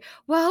 being like,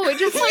 well, we're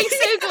just like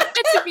so glad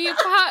to be a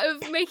part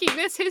of making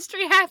this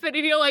history happen,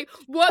 and you're like,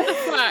 what the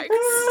fuck?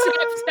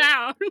 Step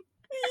down.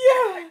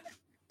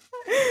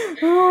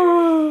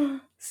 Yeah.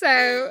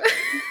 So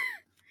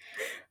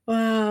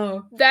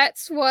wow.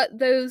 That's what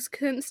those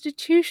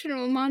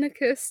constitutional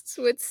monarchists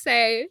would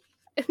say.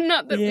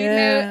 Not that we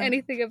know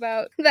anything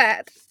about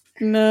that.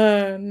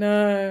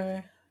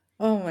 No.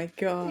 Oh my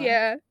god.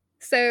 Yeah.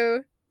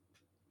 So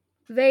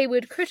they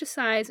would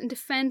criticize and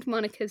defend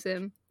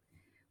monarchism,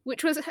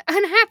 which was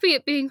unhappy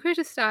at being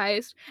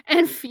criticized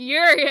and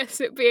furious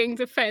at being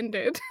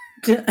defended.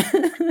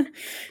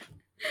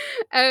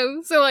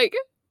 So like,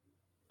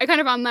 I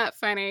kind of found that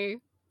funny.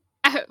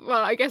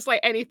 Well, I guess like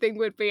anything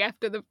would be off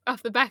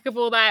the back of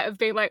all that, of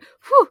being like,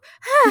 whew.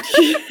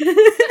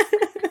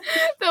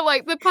 That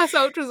like the plus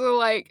ultras are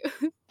like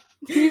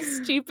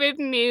stupid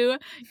new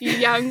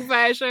young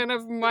version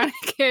of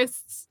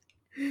monarchists.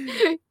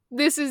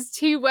 This is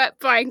too wet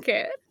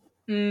blanket.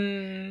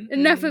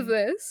 Enough of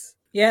this.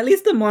 Yeah, at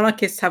least the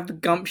monarchists have the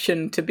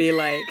gumption to be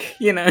like,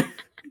 you know,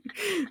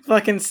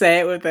 fucking say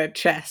it with their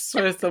chests,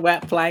 whereas the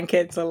wet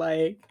blankets are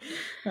like,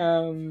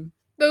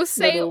 they'll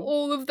say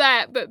all of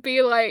that, but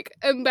be like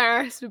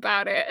embarrassed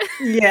about it.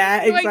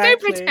 Yeah, exactly. Like,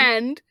 don't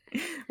pretend.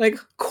 Like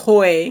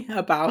coy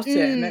about it,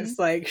 and it's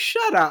like,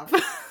 shut up.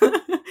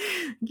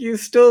 You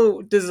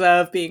still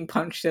deserve being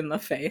punched in the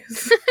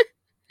face.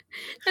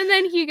 And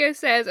then Hugo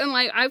says, and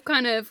like I've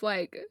kind of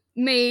like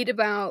made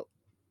about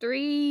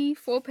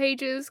 3-4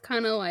 pages,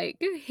 kind of like,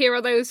 here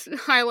are those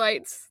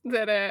highlights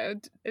that are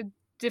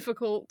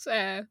difficult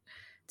to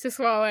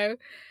swallow.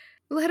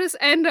 Let us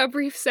end our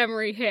brief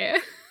summary here.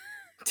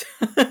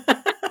 Which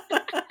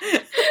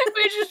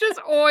is just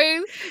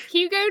always,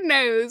 Hugo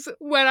knows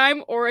when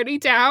I'm already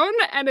down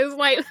and is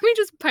like, let me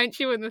just punch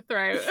you in the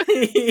throat.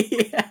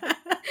 Yeah.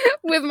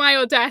 With my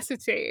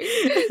audacity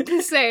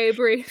to say a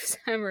brief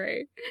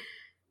summary.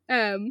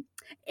 In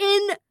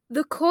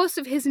the course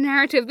of his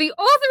narrative, the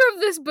author of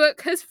this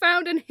book has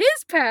found in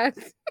his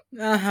path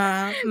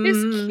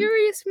this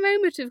curious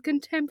moment of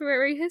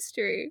contemporary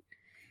history.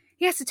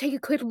 He has to take a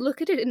quick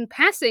look at it in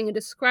passing and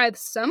describe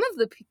some of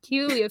the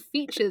peculiar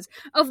features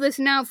of this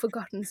now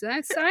forgotten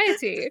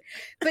society.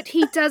 But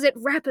he does it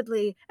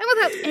rapidly and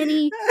without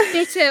any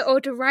bitter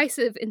or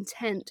derisive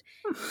intent.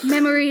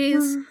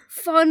 Memories,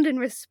 fond and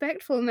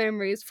respectful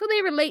memories, for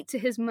they relate to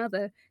his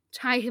mother,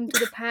 tie him to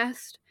the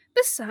past.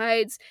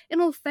 Besides,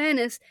 in all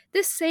fairness,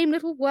 this same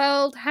little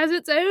world has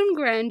its own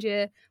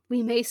grandeur.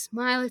 We may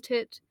smile at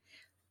it,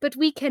 but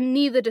we can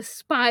neither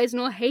despise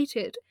nor hate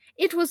it.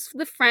 It was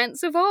the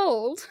France of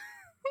old.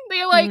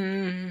 They're like,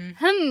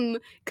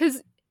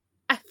 because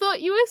I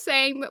thought you were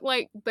saying that,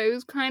 like,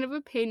 those kind of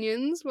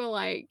opinions were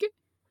like,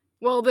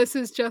 well, this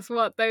is just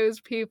what those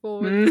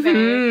people would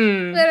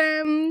say.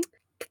 But,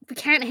 we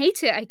can't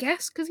hate it, I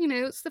guess, because, you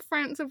know, it's the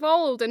France of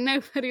old, and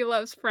nobody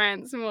loves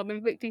France more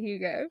than Victor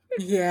Hugo.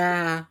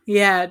 Yeah.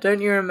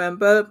 Don't you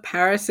remember?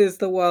 Paris is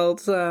the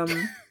world's,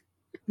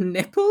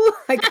 nipple?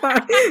 I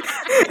can't.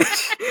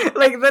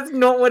 Like, that's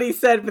not what he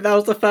said, but that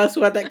was the first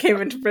word that came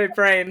into my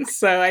brain,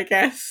 so I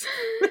guess.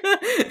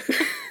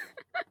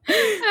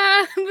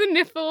 The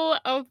nipple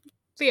of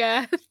the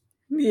earth.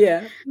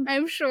 Yeah.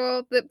 I'm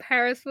sure that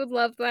Paris would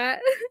love that.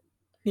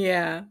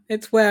 Yeah.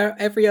 It's where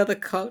every other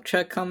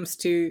culture comes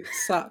to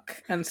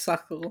suck and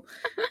suckle.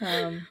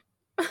 I'm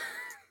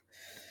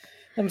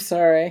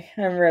sorry.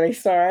 I'm really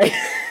sorry.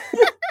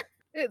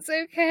 It's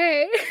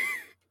okay.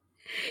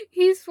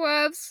 He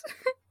swerves.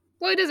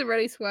 Well, he doesn't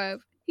really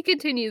swerve. He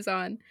continues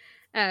on.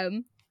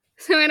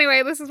 So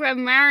anyway, this is where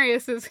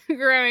Marius is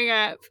growing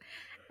up.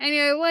 And,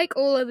 you know, like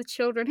all other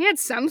children, he had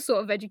some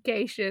sort of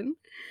education.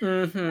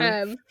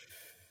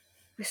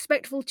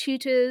 Respectful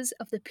tutors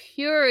of the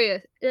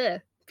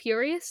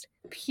purest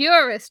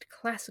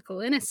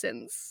classical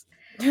innocence.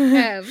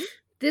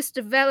 This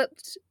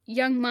developed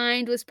young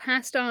mind was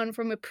passed on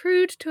from a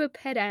prude to a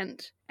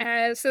pedant.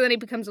 So then he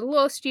becomes a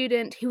law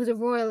student. He was a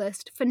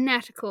royalist,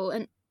 fanatical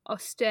and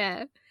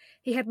austere.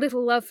 He had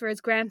little love for his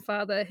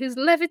grandfather, whose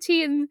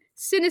levity and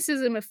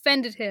cynicism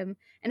offended him,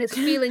 and his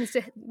feelings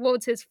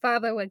towards his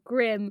father were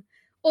grim.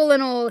 All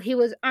in all, he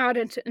was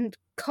ardent and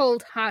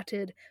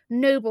cold-hearted,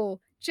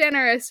 noble,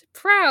 generous,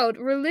 proud,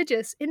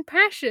 religious,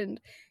 impassioned,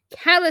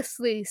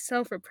 callously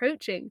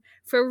self-reproaching,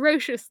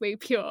 ferociously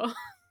pure.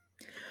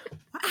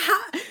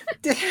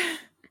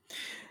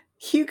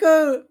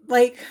 Hugo,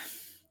 like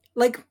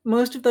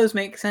most of those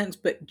make sense,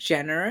 but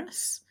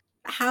generous?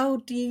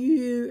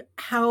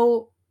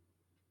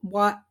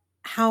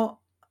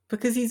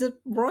 Because he's a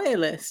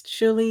royalist,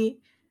 surely,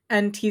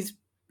 and he's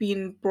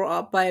been brought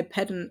up by a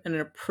pedant and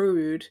a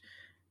prude,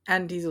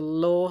 and he's a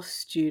law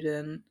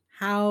student.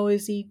 how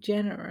is he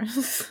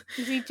generous?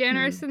 Is he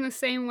generous in the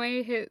same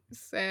way his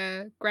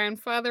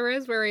grandfather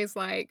is, where he's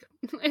like,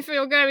 if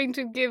you're going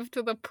to give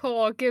to the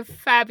poor, give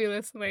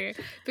fabulously,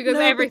 because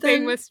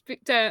everything was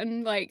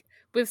done like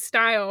with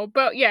style.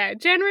 But yeah,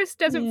 generous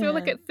doesn't feel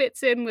like it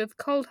fits in with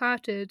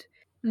cold-hearted.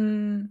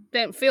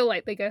 Don't feel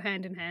like they go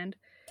hand in hand.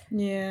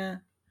 Yeah.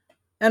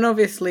 And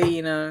obviously,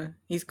 you know,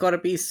 he's got to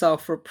be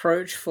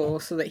self-reproachful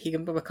so that he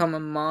can become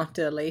a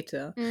martyr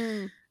later.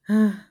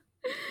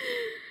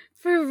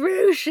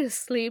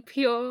 Ferociously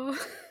pure.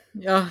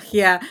 Oh,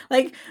 yeah.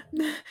 Like,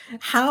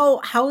 how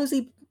has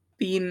he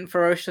been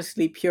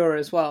ferociously pure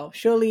as well?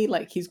 Surely,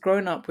 like, he's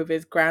grown up with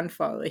his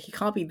grandfather. He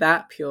can't be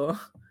that pure.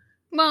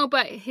 Well,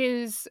 but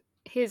his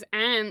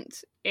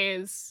aunt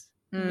is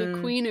the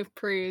queen of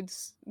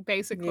prudes,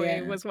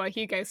 basically, was what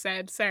Hugo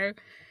said. So,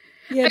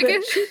 yeah, I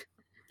guess...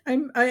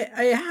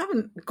 I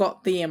haven't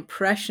got the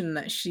impression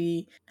that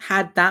she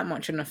had that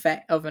much an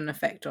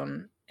effect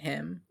on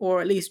him,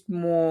 or at least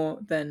more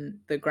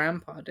than the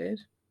grandpa did.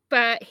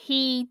 But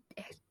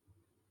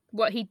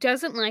what he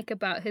doesn't like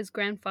about his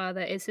grandfather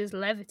is his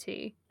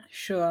levity.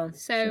 Sure.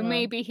 So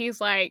maybe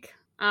he's like,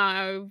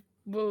 I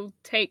will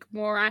take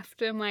more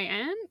after my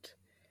aunt.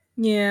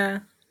 Yeah.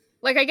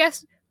 Like, I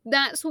guess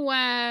that's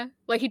where,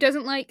 like, he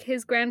doesn't like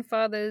his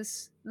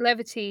grandfather's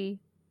levity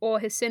or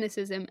his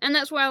cynicism. And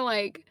that's where,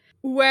 like,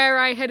 where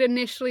I had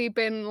initially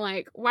been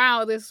like,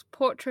 wow, this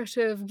portrait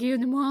of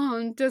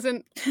Guillemot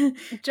doesn't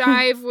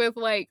jive with,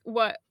 like,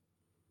 what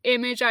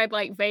image I'd,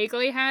 like,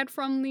 vaguely had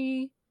from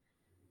the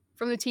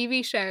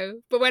TV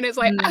show. But when it's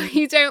like, oh,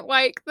 you don't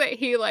like that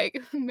he,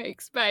 like,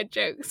 makes bad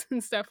jokes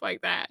and stuff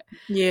like that.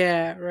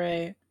 Yeah,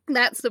 right.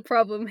 That's the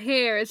problem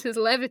here, is his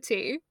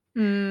levity.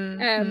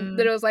 That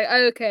it was like,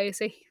 oh, okay,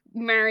 so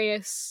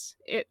Marius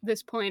at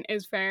this point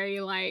is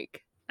very,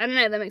 like, I don't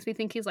know, that makes me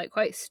think he's, like,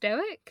 quite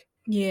stoic.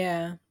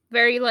 Yeah.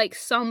 Very, like,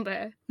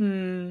 somber.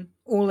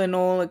 All in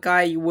all, a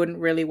guy you wouldn't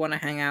really want to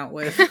hang out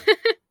with.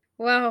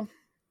 Well,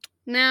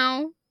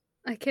 now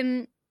I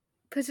can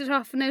put it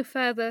off no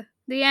further.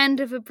 The end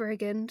of A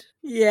Brigand.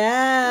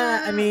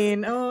 Yeah, I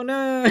mean, oh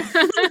no.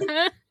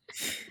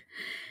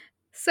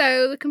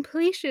 So, the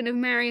completion of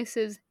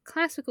Marius's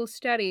classical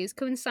studies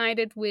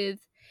coincided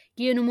with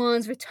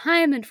Guillemot's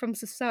retirement from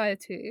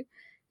society.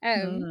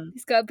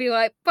 He's got to be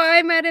like,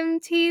 bye, Madame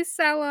T's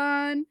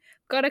salon.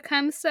 Gotta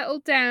come settle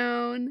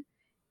down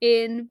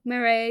in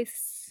Marais.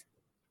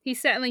 He's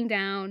settling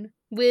down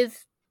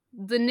with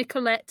the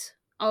Nicolette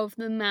of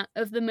the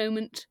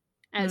moment,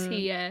 as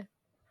he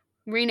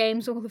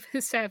renames all of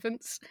his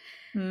servants.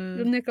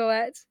 The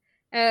Nicolette.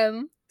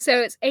 So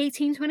it's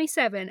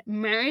 1827.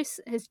 Marius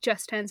has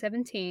just turned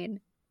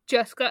 17.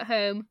 Just got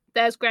home.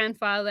 There's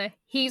grandfather.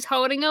 He's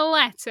holding a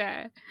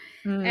letter.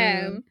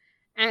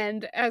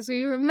 And as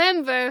we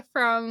remember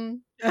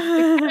from the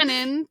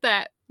canon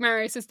that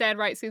Marius's dad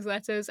writes these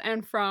letters,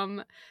 and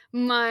from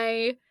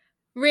my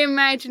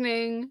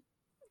reimagining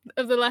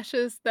of the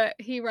letters that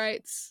he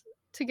writes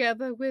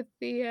together with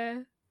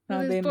the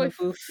his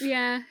boyfriend,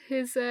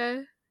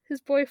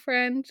 his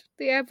boyfriend,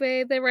 the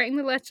Abbé, they're writing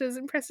the letters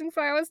and pressing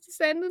flowers to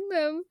send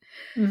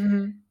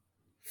them.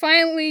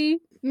 Finally,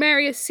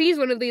 Marius sees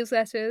one of these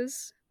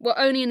letters, well,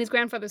 only in his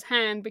grandfather's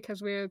hand,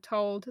 because we're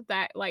told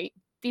that, like,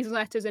 these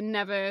letters are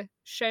never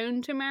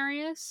shown to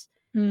Marius.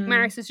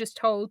 Marius is just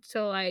told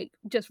to, like,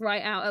 just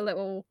write out a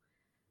little,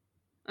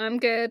 I'm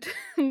good,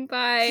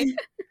 bye.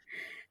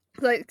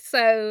 Like,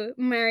 so,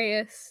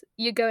 Marius,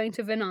 you're going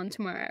to Vernon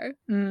tomorrow,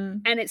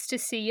 and it's to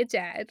see your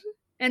dad.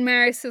 And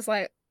Marius is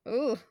like,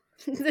 oh,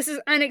 this is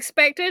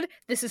unexpected,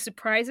 this is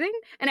surprising,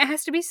 and it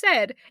has to be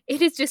said,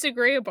 it is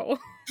disagreeable.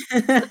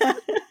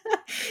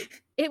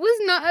 It was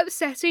not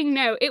upsetting,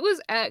 no, it was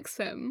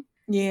irksome.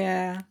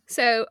 Yeah.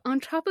 So,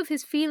 on top of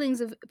his feelings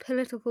of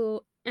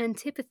political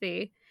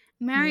antipathy,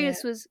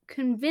 Marius was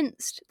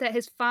convinced that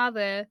his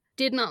father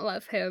did not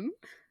love him,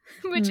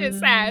 which is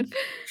sad.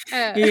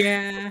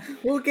 Yeah,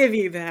 we'll give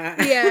you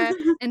that. Yeah,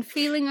 and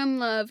feeling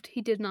unloved,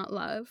 he did not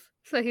love.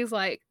 So he's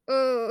like,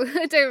 oh,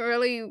 I don't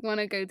really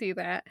want to go do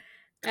that.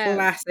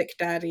 Classic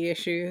daddy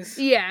issues.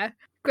 Yeah.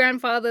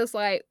 Grandfather's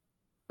like,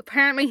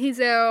 apparently he's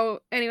ill.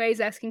 Anyway, he's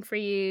asking for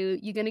you.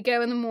 You're going to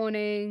go in the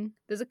morning.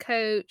 There's a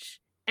coach.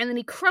 And then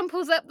he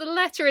crumples up the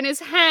letter in his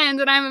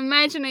hand, and I'm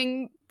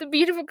imagining the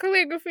beautiful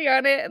calligraphy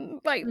on it, and,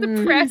 like,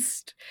 the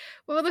pressed,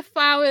 all the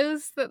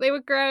flowers that they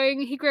were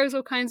growing. He grows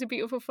all kinds of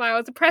beautiful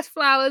flowers. The pressed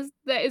flowers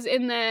that is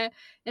in there,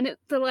 and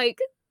the, like,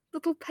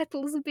 little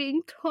petals are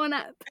being torn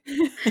up.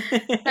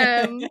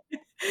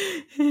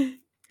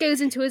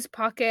 Goes into his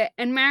pocket,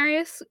 and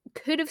Marius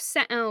could have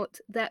set out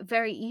that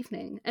very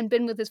evening and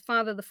been with his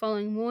father the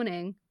following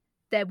morning.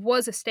 There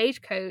was a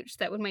stagecoach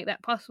that would make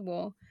that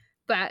possible,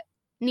 but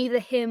neither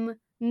him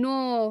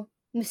nor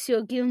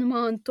Monsieur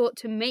Guillemot thought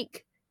to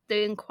make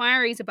the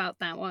inquiries about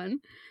that one.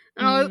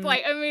 And I was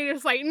like,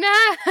 it's like,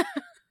 nah!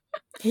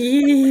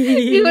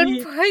 He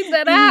would point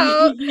that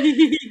out.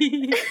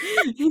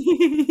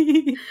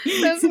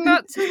 So it's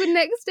not till the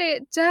next day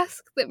at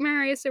dusk that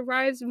Marius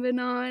arrives in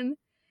Vernon,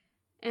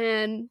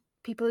 and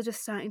people are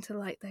just starting to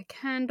light their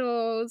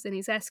candles, and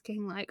he's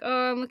asking, like,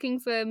 oh, I'm looking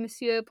for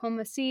Monsieur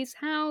Pontmercy's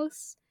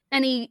house.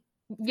 And he,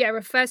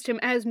 refers to him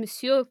as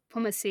Monsieur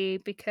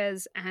Pontmercy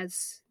because,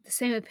 as the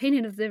same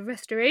opinion of the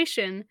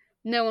Restoration,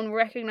 no one will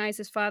recognize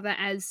his father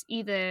as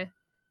either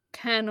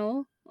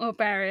Colonel or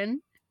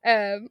Baron.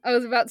 I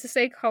was about to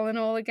say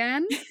Colonel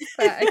again,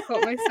 but I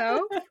caught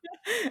myself.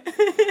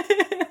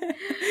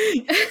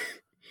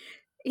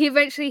 He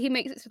makes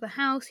it to the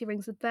house, he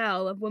rings the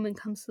bell, a woman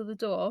comes to the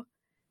door,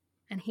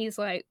 and he's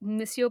like,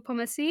 Monsieur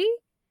Pontmercy?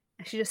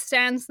 And she just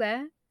stands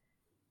there.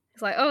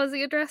 He's like, oh, is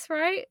the address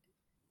right?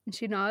 And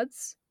she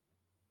nods.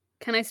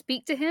 Can I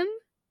speak to him?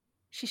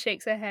 She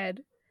shakes her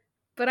head.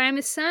 But I'm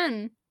his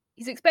son.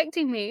 He's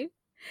expecting me.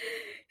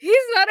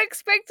 He's not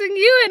expecting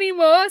you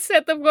anymore,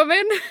 said the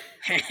woman.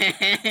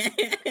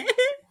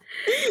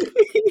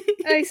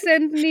 I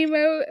send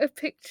Nemo a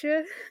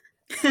picture.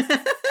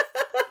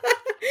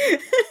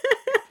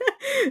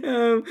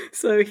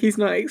 So he's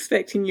not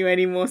expecting you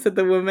anymore, said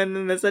the woman,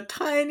 and there's a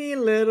tiny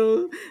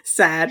little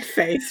sad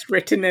face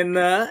written in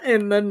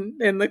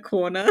the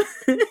corner.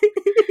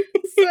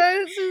 So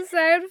it's a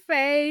sad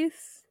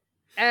face.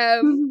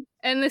 And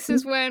this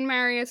is when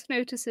Marius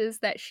notices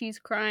that she's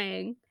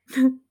crying.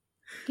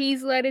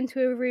 He's led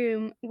into a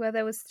room where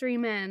there was 3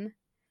 men.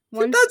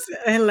 That's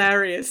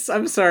hilarious.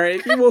 I'm sorry.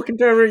 If you walk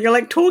into a room, you're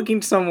like talking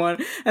to someone,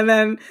 and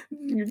then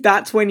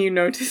that's when you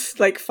notice,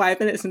 like 5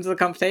 minutes into the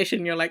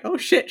conversation, you're like, oh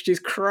shit, she's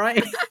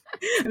crying.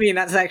 I mean,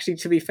 that's actually,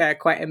 to be fair,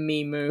 quite a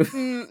me move.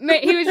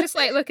 He was just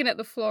like looking at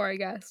the floor, I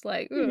guess.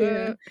 Like,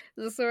 is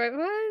this the right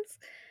place?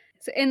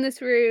 So in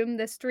this room,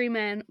 there's 3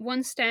 men,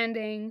 1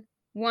 standing,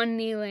 1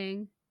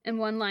 kneeling, and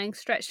 1 lying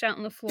stretched out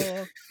on the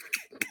floor.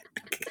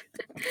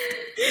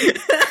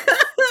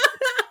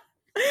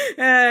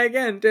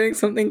 Again, doing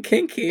something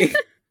kinky.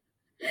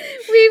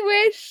 We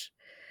wish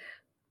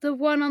the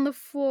one on the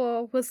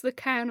floor was the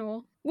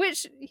Colonel,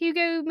 which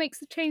Hugo makes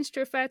the change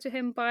to refer to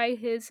him by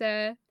his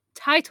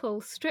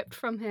title stripped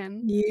from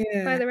him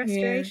by the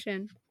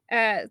Restoration.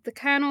 The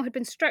Colonel had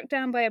been struck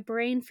down by a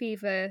brain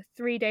fever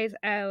 3 days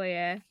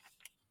earlier,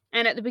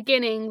 and at the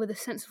beginning, with a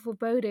sense of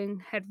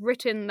foreboding, had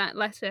written that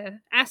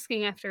letter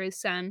asking after his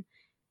son,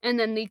 and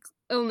then the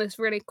illness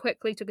really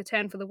quickly took a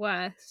turn for the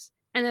worse.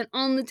 And then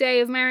on the day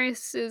of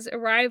Marius's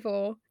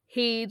arrival,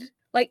 he'd,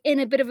 like, in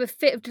a bit of a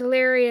fit of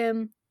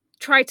delirium,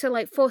 tried to,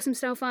 like, force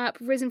himself up,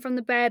 risen from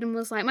the bed, and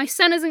was like, my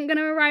son isn't going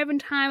to arrive in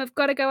time, I've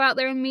got to go out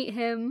there and meet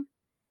him.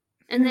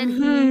 And then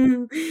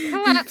he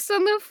collapsed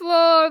on the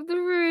floor of the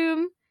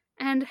room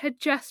and had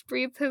just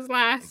breathed his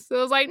last. So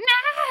I was like,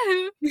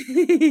 no! But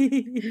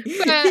he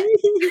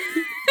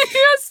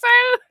was so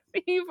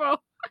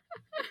evil.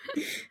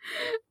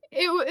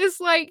 It was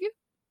like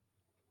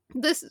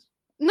this,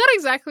 not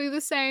exactly the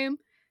same,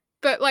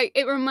 but like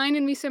it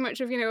reminded me so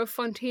much of, of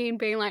Fantine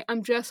being like,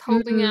 I'm just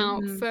holding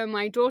out for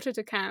my daughter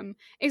to come.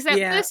 Except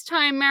this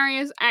time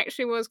Marius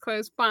actually was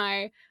close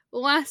by.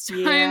 Last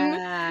time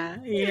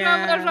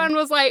Valjean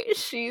was like,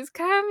 she's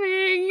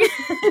coming.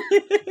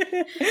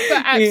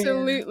 But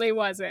absolutely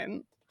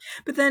wasn't.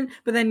 But then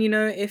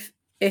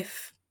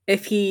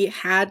if he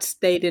had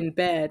stayed in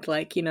bed,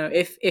 like,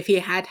 if he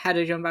had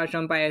a Jean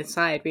Valjean by his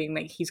side being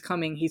like, he's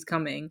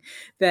coming,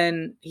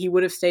 then he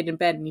would have stayed in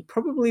bed, and he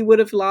probably would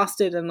have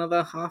lasted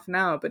another half an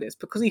hour. But it's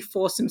because he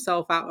forced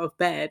himself out of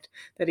bed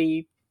that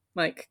he,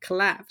 like,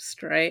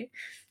 collapsed, right?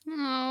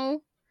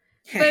 Oh.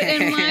 But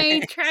in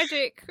my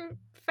tragic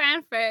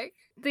fanfic,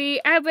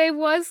 the Abbe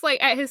was,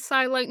 like, at his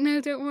side, like, no,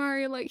 don't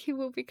worry, like, he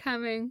will be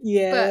coming.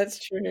 Yeah, but that's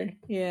true.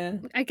 Yeah.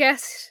 I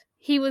guess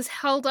he was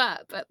held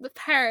up at the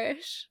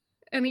parish,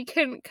 and he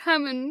couldn't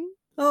come and...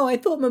 Oh, I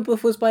thought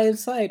Mabeuf was by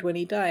his side when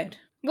he died.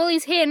 Well,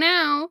 he's here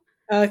now.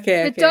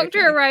 Okay, The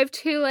doctor arrived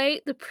too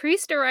late, the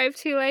priest arrived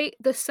too late,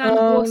 the son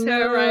also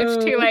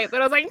arrived too late,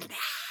 but I was like,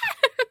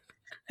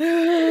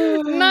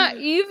 not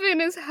even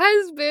his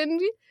husband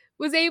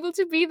was able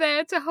to be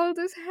there to hold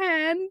his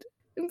hand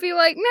and be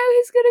like, no,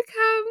 he's gonna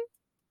come.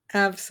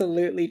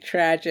 Absolutely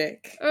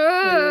tragic.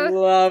 I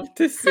love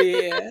to see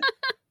it.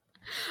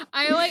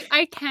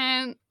 I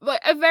can't,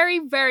 like, I very,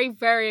 very,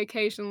 very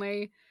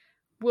occasionally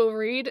will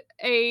read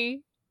a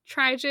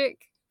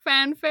tragic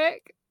fanfic,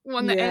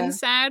 one that ends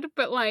sad,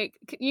 but, like,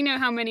 you know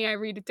how many I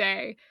read a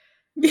day.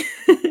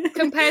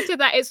 Compared to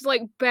that, it's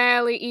like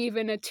barely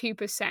even a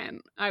 2%,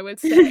 I would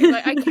say.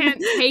 Like, I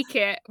can't take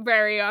it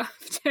very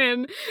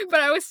often, but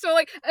I was still,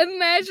 like,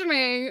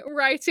 imagining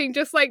writing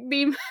just, like,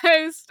 the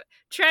most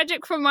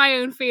tragic for my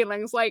own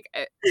feelings, like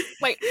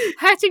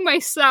hurting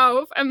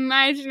myself,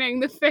 imagining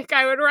the fic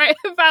I would write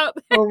about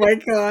this. Oh my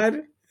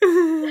god.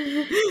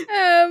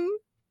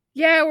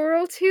 Yeah, we're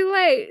all too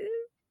late,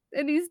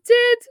 and he's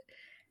dead,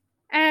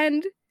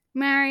 and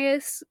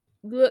Marius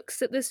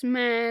looks at this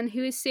man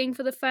who he's seeing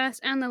for the first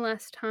and the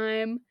last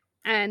time,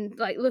 and,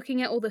 like,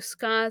 looking at all the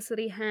scars that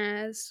he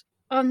has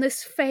on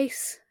this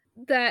face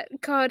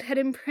that God had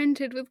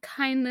imprinted with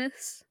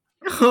kindness.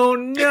 Oh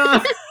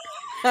no.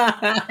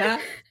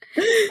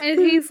 And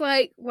he's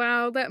like,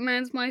 wow, that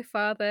man's my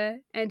father,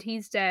 and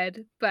he's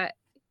dead, but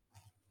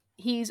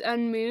he's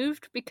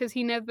unmoved because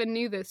he never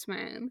knew this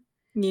man.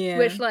 Yeah.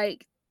 Which,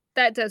 like,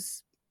 it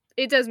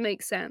does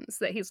make sense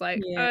that he's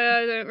like, Yeah.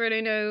 I don't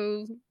really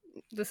know,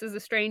 this is a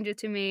stranger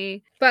to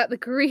me. But the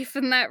grief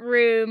in that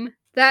room,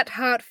 that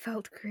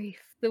heartfelt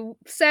grief. The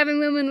 7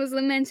 women was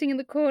lamenting in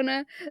the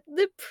corner.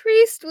 The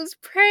priest was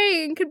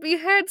praying, could be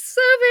heard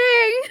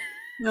sobbing.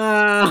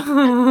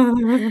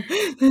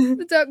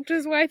 The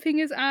doctor's wiping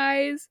his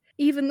eyes.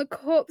 Even the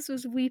corpse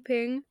was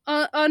weeping.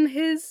 On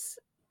his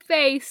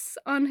face,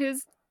 on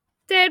his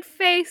dead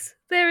face,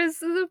 there is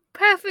the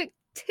perfect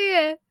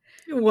tear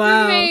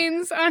Wow.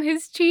 remains on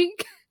his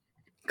cheek.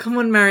 Come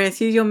on,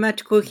 Marius, use your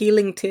magical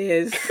healing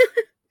tears.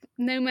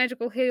 No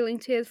magical healing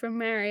tears from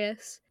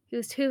Marius. He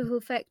was too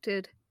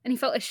affected, and he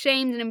felt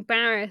ashamed and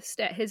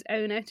embarrassed at his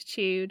own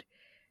attitude.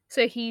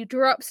 So he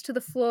drops to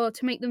the floor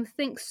to make them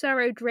think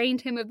sorrow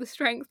drained him of the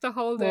strength to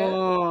hold it.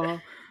 Oh,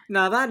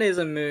 now that is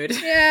a mood.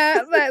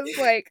 Yeah, that's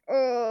like,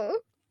 oh.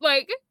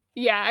 Like,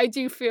 yeah, I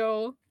do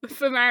feel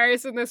for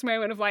Marius in this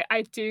moment of like,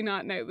 I do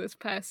not know this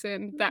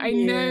person, that I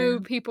know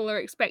people are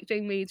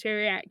expecting me to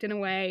react in a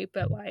way,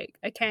 but like,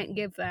 I can't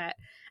give that.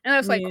 And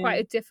that's like quite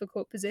a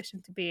difficult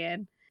position to be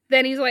in.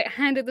 Then he's like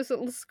handed this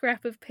little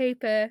scrap of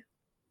paper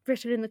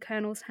written in the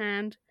colonel's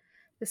hand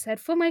that said,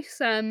 "For my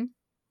son,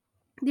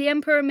 the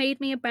Emperor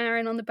made me a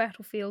baron on the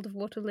battlefield of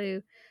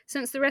Waterloo.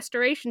 Since the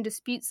Restoration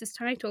disputes this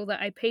title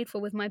that I paid for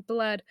with my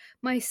blood,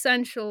 my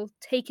son shall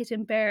take it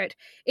and bear it.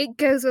 It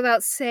goes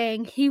without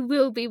saying, he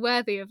will be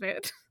worthy of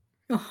it."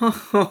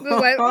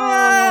 Like,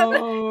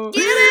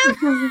 get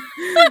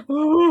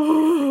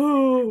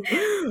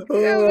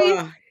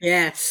him!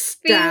 Yes,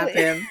 stab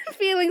him.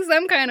 Feeling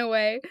some kind of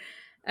way.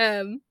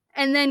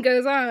 And then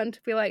goes on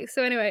to be like,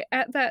 so anyway,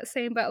 at that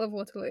same Battle of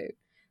Waterloo,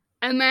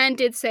 a man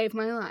did save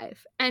my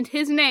life, and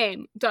his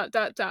name, ...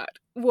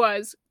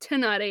 was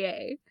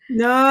Thénardier.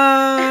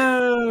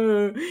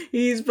 No!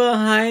 He's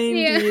behind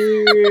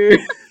you!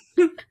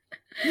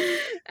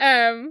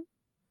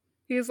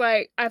 He's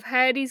like, I've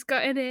heard he's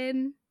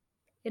gotten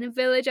in a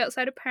village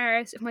outside of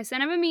Paris. If my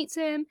son ever meets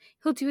him,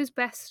 he'll do his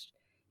best.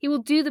 He will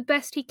do the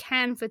best he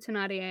can for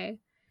Thénardier.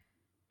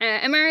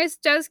 And Marius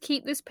does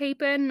keep this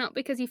paper, not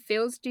because he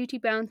feels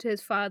duty-bound to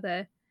his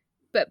father,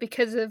 but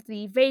because of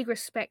the vague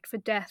respect for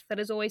death that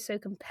is always so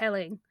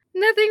compelling.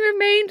 Nothing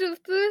remained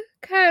of the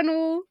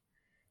colonel.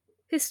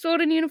 His sword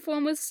and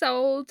uniform was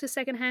sold to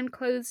second-hand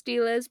clothes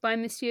dealers by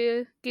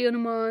Monsieur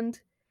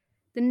Gillenormand.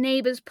 The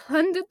neighbours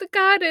plundered the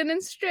garden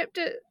and stripped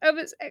it of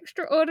its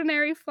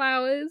extraordinary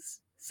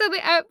flowers. So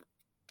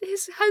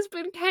his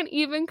husband can't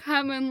even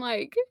come and,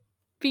 like,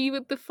 be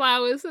with the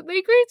flowers that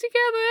they grew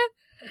together.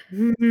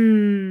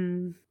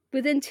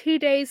 Within 2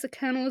 days, the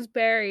colonel was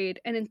buried,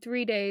 and in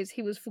 3 days,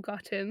 he was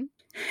forgotten.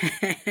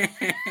 You're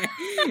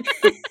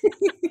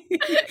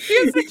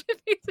such a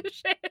piece of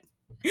shit.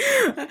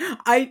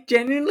 I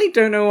genuinely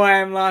don't know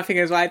why I'm laughing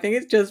as well. I think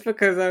it's just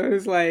because I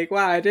was like,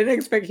 wow, I didn't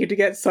expect you to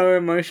get so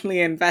emotionally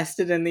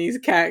invested in these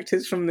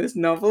characters from this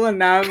novel, and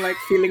now I'm like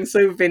feeling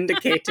so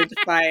vindicated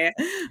by it.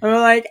 I'm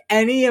like,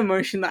 any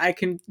emotion that I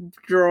can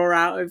draw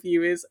out of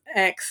you is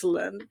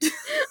excellent.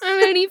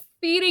 I'm only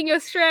feeding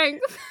your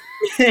strength.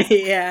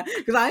 Yeah,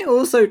 because I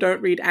also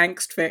don't read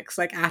angst fics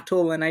like at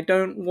all, and I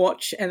don't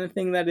watch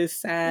anything that is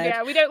sad.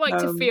 Yeah, we don't like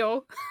to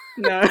feel.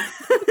 No.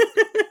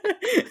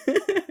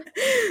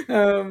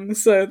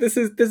 So this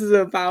is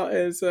about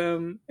as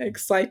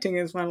exciting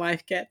as my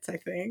life gets, I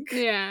think.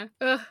 Yeah.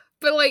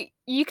 But like,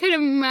 you can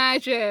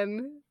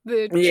imagine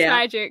the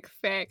tragic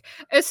fic,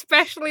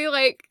 especially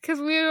like because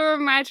we were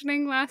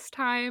imagining last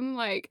time,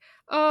 like,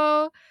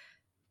 oh,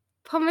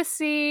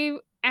 Pommery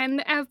and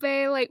the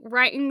Abbe like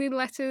writing the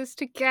letters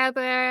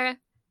together,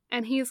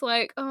 and he's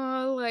like,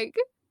 oh, like,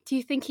 do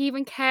you think he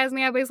even cares? And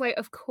the Abbe's like,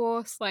 of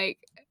course, like,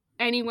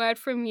 any word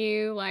from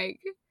you,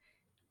 like,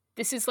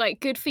 this is like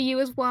good for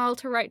you as well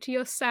to write to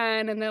your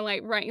son. And they're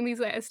like writing these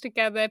letters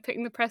together,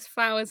 putting the pressed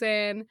flowers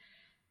in.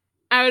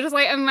 I was just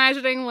like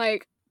imagining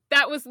like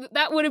that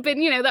would have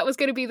been, you know, that was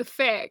going to be the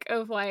fic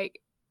of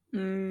like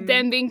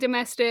them being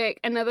domestic,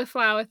 another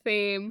flower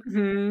theme,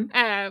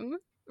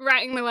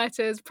 writing the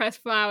letters,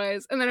 pressed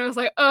flowers, and then it was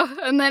like, oh,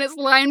 and then it's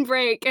line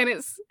break, and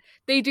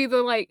they do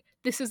the like,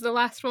 this is the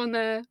last one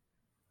they're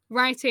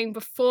writing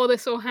before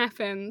this all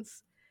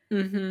happens.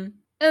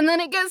 And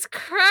then it gets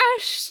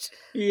crushed.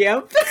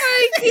 Yep.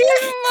 By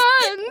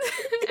Gillenormand.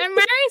 And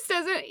Marius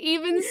doesn't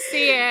even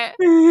see it.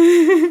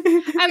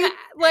 And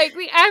like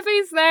the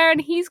Abbe's there and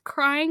he's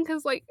crying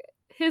because like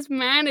his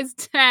man is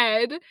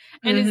dead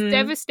and it's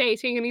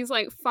devastating, and he's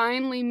like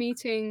finally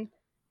meeting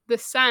the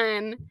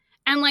son.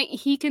 And like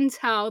he can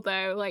tell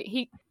though, like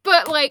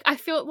but like I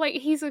feel like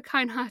he's a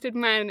kind-hearted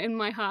man in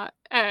my heart.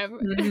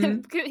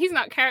 He's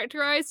not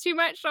characterized too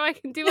much, so I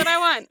can do what I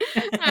want.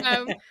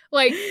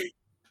 Like,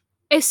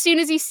 as soon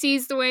as he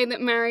sees the way that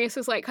Marius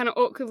is like kind of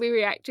awkwardly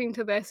reacting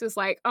to this, is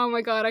like, oh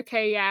my god,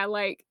 okay, yeah,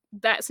 like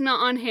that's not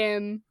on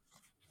him.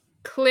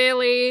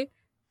 Clearly,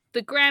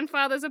 the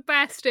grandfather's a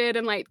bastard,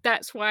 and like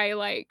that's why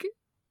like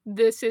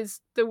this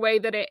is the way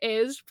that it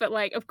is. But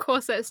like, of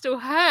course, that still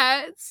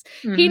hurts.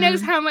 He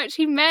knows how much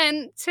he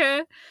meant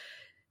to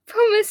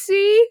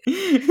Promisey. So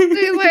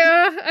he's like,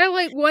 I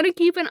like want to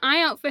keep an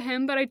eye out for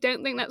him, but I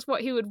don't think that's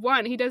what he would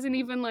want. He doesn't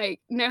even like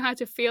know how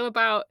to feel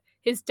about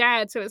his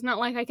dad, so it's not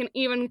like I can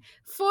even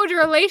forge a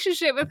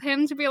relationship with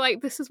him to be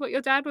like, this is what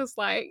your dad was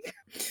like.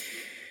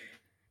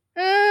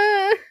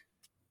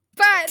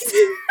 But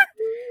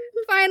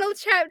final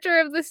chapter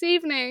of this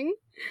evening.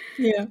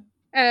 Yeah.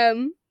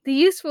 The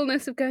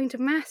usefulness of going to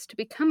mass to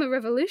become a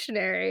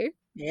revolutionary.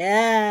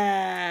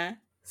 Yeah.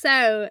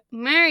 So,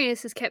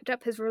 Marius has kept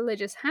up his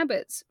religious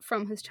habits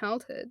from his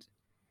childhood.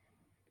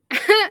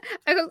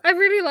 I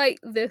really like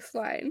this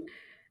line.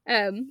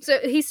 So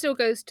he still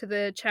goes to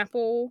the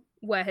chapel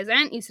where his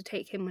aunt used to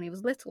take him when he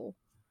was little.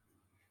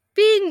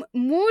 Being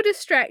more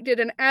distracted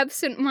and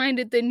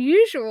absent-minded than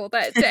usual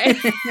that day.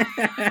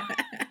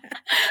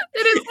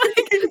 It is like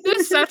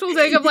the subtle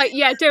thing of like,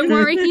 yeah, don't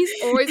worry, he's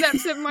always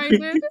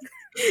absent-minded.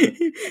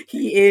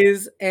 He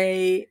is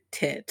a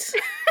tit.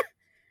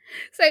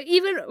 So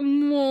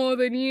even more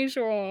than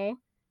usual,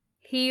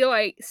 he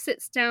like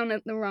sits down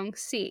at the wrong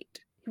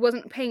seat. He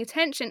wasn't paying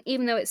attention,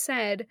 even though it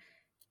said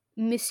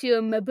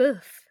Monsieur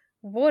Mabeuf,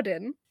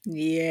 warden.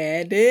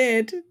 Yeah, it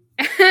did.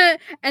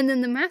 And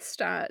then the mass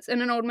starts,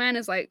 and an old man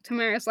is like to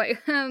Marius,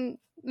 like,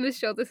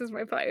 Monsieur, this is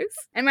my place.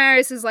 And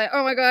Marius is like,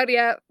 oh my god,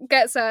 yeah,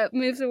 gets up,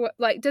 moves away,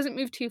 like, doesn't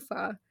move too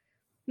far.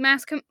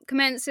 Mass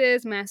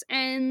commences, mass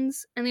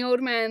ends, and the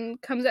old man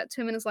comes up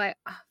to him and is like,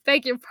 oh,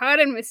 beg your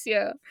pardon,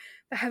 Monsieur,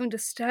 for having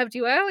disturbed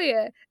you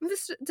earlier. I'm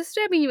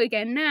disturbing you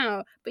again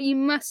now, but you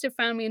must have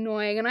found me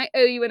annoying, and I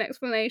owe you an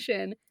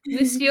explanation.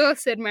 Monsieur,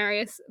 said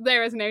Marius,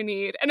 there is no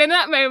need. And in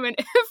that moment,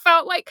 it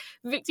felt like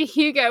Victor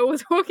Hugo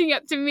was walking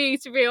up to me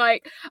to be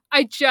like,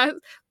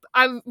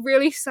 I'm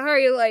really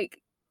sorry, like,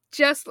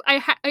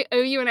 I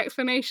owe you an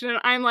explanation, and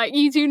I'm like,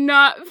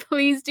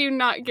 please do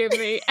not give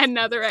me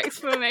another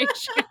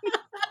explanation.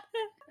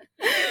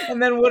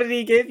 And then what did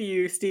he give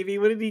you, Stevie?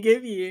 What did he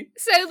give you?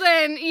 So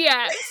then,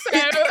 yeah,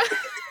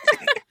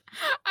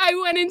 I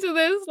went into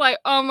this like,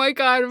 oh my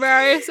god,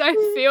 Marius, I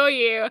feel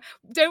you.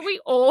 Don't we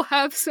all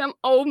have some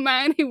old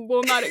man who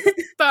will not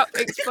stop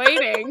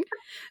explaining?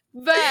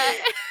 But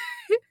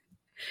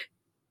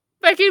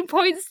Becky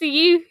points to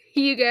you,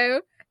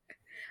 Hugo.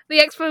 The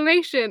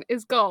explanation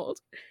is gold.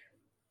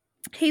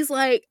 He's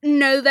like,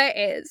 no, there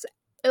is.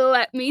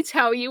 Let me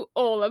tell you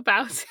all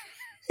about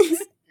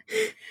it.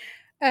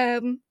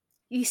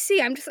 You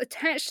see, I'm just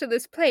attached to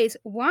this place.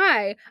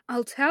 Why?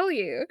 I'll tell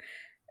you.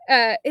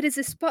 It is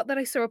a spot that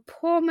I saw a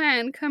poor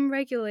man come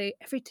regularly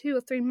every 2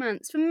 or 3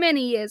 months for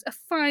many years, a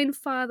fine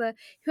father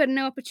who had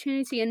no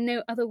opportunity and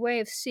no other way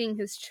of seeing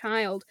his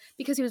child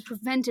because he was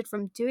prevented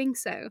from doing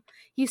so.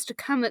 He used to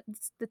come at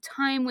the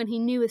time when he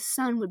knew his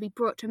son would be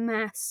brought to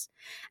mass,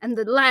 and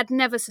the lad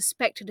never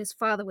suspected his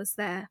father was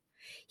there.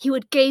 He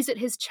would gaze at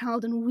his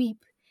child and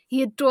weep.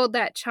 He adored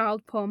that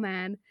child, poor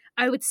man.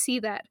 I would see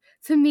that.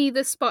 For me,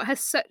 this spot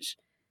has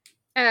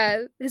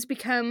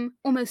become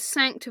almost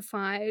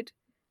sanctified,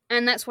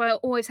 and that's why I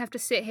always have to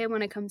sit here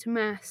when I come to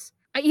mass.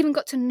 I even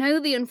got to know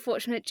the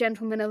unfortunate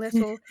gentleman a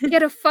little. He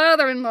had a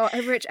father-in-law,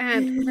 a rich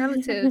aunt,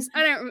 relatives.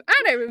 I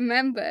don't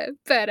remember,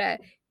 but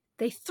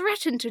they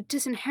threatened to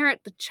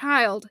disinherit the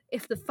child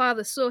if the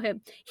father saw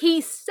him.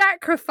 He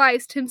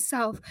sacrificed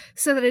himself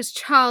so that his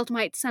child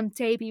might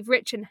someday be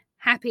rich and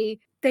happy.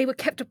 They were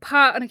kept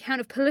apart on account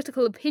of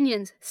political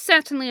opinions.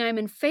 Certainly I'm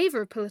in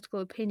favor of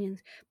political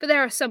opinions, but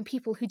there are some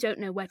people who don't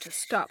know where to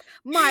stop.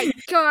 My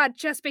God,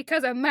 just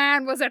because a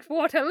man was at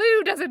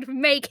Waterloo doesn't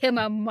make him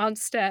a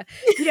monster.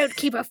 You don't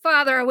keep a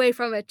father away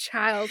from a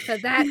child for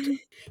that.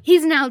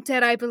 He's now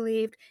dead, I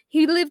believe.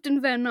 He lived in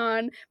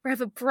Vernon, where I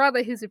have a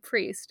brother who's a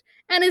priest,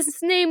 and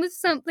his name was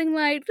something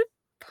like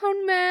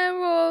Ponmer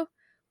or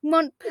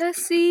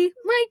Montpercy.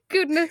 My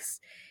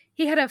goodness.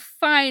 He had a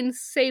fine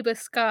sabre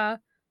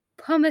scar.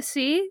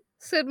 Pomacy,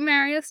 said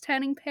Marius,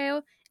 turning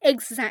pale.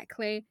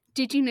 Exactly.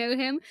 Did you know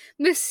him?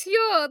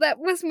 Monsieur, that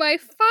was my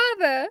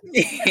father.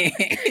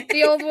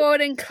 The old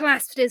warden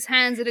clasped his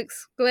hands and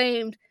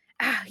exclaimed,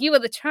 ah, you are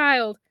the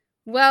child.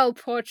 Well,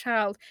 poor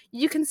child,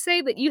 you can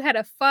say that you had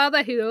a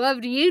father who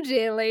loved you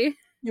dearly.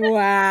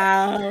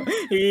 Wow.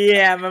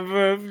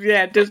 Yeah,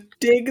 yeah, just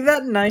dig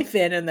that knife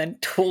in and then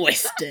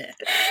twist it.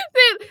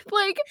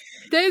 Like,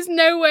 there's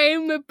no way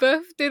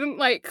Mabeuf didn't,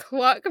 like,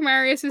 clock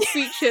Marius's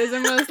features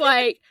and was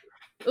like,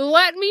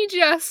 let me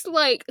just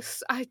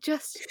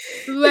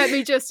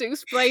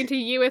explain to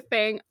you a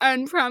thing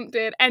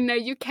unprompted, and no,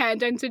 you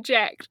can't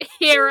interject.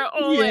 Here it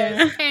all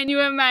is. Can you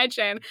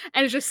imagine?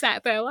 And it just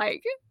sat there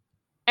like,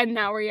 and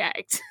now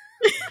react.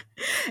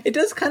 It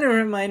does kind of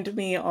remind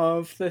me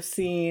of the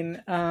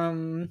scene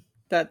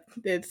that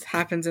it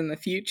happens in the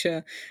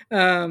future,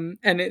 and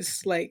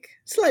it's like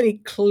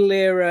slightly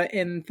clearer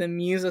in the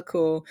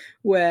musical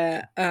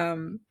where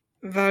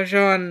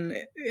Valjean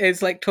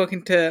is like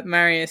talking to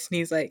Marius, and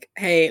he's like,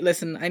 hey,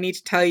 listen, I need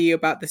to tell you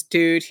about this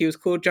dude. He was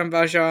called Jean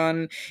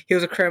Valjean. He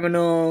was a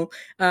criminal,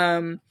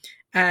 and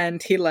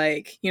he,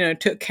 like, you know,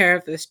 took care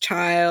of this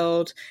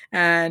child,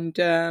 and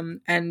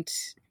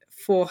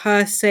for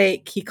her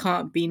sake he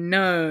can't be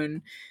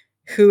known.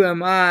 who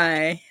am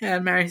I?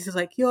 And Marius is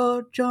like,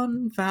 you're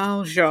John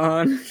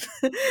Valjean.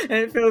 And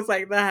it feels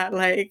like that,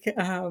 like,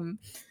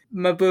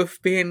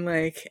 Mabouf being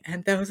like,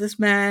 and there was this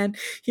man,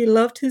 he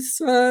loved his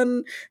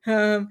son,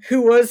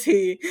 who was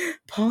he?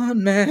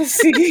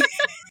 Pontmercy.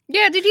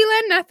 Yeah, did you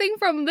learn nothing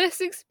from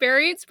this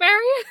experience,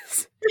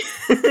 Marius?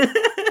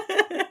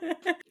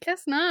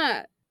 Guess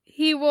not.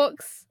 He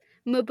walks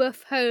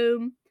Mabouf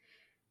home,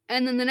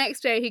 and then the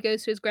next day he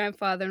goes to his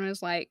grandfather and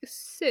was like,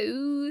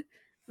 so,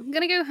 I'm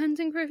gonna go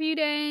hunting for a few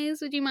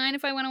days. Would you mind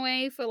if I went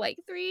away for like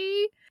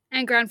 3?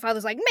 And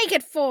grandfather's like, make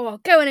it 4.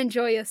 Go and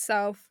enjoy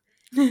yourself.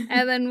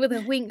 And then with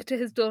a wink to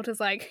his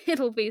daughter's like,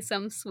 it'll be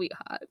some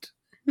sweetheart.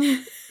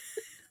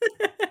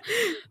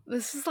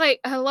 This is like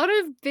a lot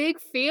of big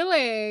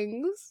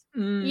feelings.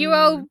 You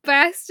old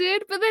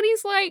bastard. But then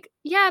he's like,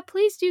 yeah,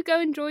 please do go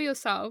enjoy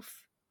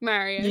yourself,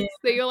 Marius. Yeah.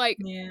 That you're like,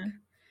 Yeah.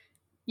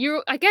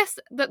 I guess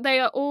that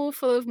they are all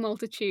full of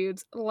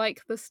multitudes,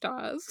 like the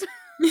stars.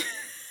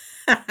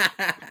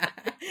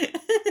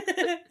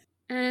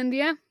 And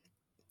yeah,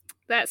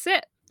 that's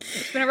it.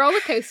 It's been a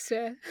roller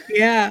coaster.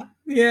 Yeah.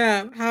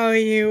 How are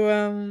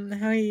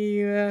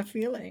you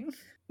feeling?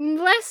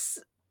 Less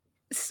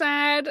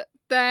sad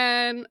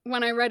than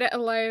when I read it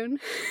alone.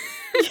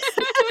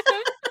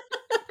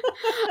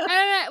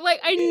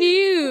 I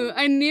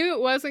knew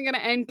it wasn't gonna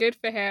end good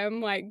for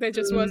him. Like, there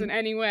just wasn't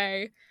any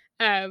way.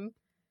 But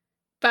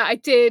I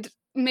did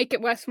make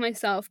it worse for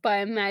myself by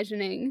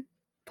imagining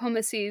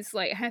Pontmercy's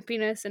like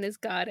happiness in his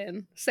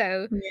garden.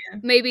 So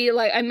maybe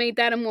like I made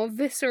that a more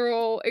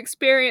visceral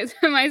experience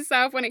for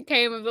myself when it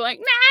came of like,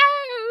 no.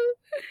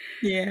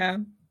 Yeah.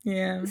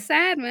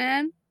 Sad,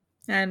 man.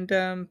 And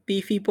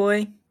Beefy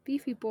boy.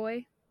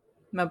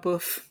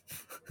 Mabouf.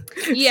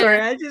 Yeah.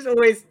 Sorry, I just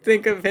always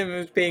think of him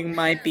as being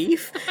my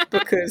beef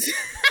because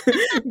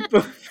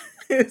Bouf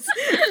is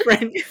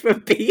French for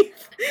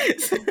beef.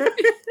 So...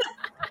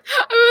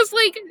 I was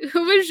like,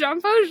 who was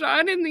Jean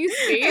Valjean in these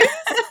scenes?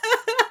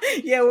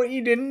 Yeah, what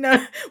you didn't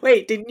know.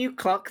 Wait, didn't you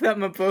clock that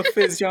Mabouf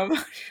is Jean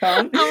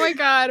Valjean? Oh my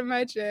god,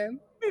 imagine.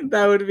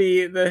 That would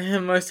be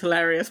the most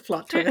hilarious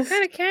plot twist.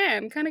 Kind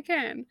of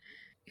can.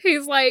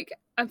 He's like,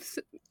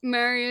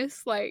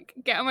 Marius, like,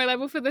 get on my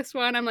level for this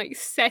one. I'm like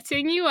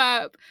setting you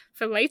up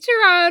for later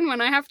on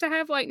when I have to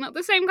have like not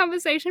the same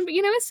conversation, but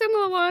a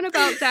similar one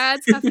about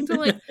dads having to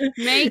like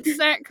make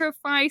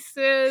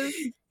sacrifices.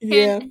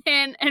 Hint.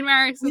 And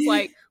Marius is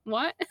like,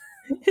 what?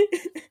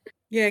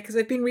 Yeah, because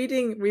I've been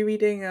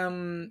rereading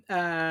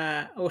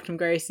Autumn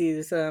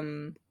Gracie's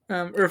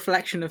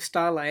Reflection of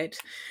Starlight,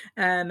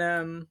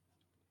 and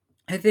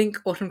I think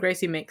Autumn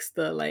Gracie makes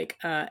the like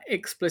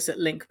explicit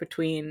link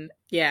between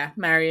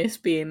Marius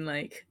being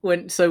like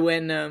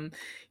when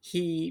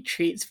he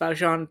treats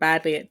Valjean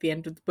badly at the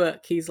end of the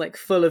book, he's like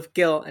full of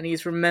guilt and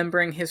he's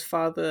remembering his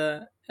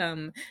father.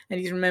 And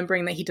he's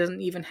remembering that he doesn't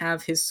even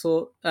have his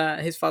sword,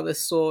 his father's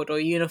sword or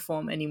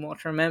uniform anymore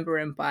to remember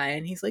him by.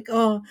 And he's like,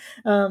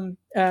 Jean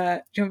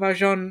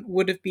Valjean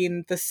would have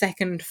been the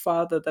second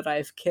father that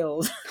I've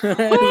killed.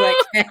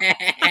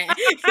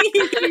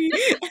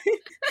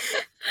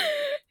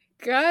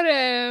 Got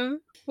him.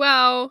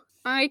 Well,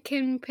 I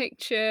can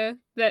picture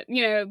that,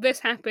 this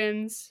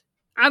happens.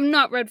 I've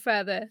not read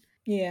further.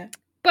 Yeah.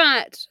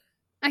 But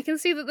I can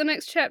see that the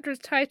next chapter is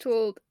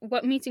titled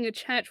What Meeting a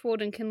Church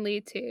Warden Can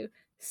Lead to.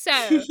 So,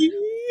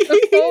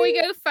 before we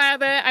go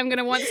further, I'm going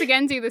to once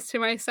again do this to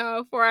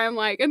myself, where I'm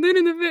like, and then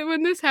in the bit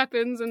when this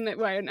happens, and it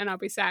won't, and I'll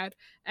be sad,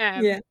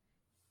 that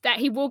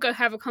he will go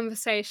have a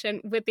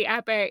conversation with the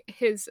Abbé,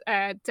 his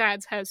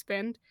dad's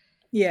husband.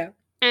 Yeah.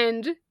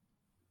 And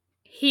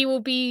he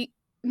will be,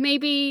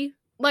 maybe,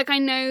 like, I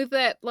know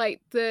that, like,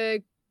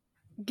 the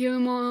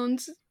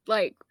Guillemons,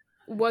 like,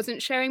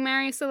 wasn't showing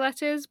Marius the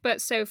letters,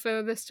 but so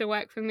for this to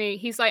work for me,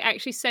 he's, like,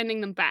 actually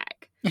sending them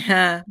back.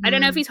 I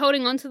don't know if he's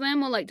holding on to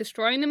them or like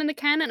destroying them in the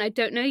canon. I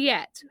don't know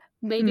yet.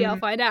 Maybe I'll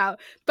find out.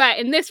 But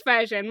in this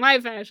version, my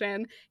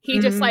version, he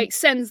just like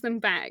sends them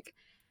back.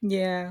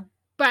 Yeah.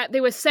 But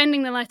they were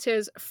sending the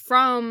letters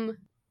from,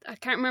 I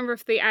can't remember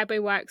if the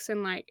Abbé works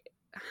in like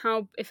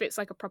if it's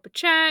like a proper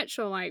church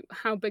or like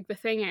how big the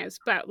thing is.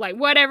 But like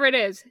whatever it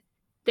is,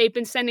 they've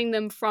been sending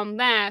them from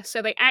there.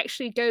 So they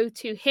actually go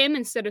to him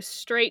instead of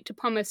straight to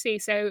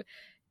Pontmercy. So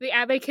the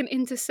Abbé can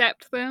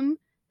intercept them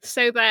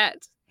so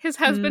that his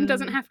husband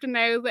doesn't have to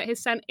know that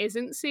his son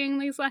isn't seeing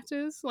these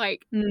letters.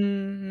 Like,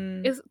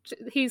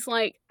 he's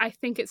like, I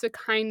think it's a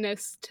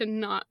kindness to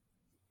not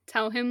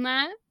tell him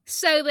that.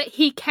 So that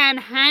he can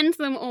hand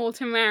them all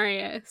to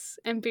Marius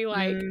and be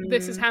like,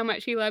 this is how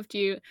much he loved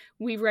you.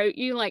 We wrote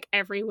you, like,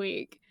 every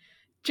week.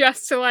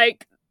 Just to,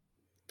 like,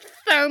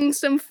 throw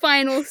some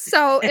final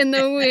salt in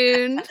the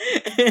wound.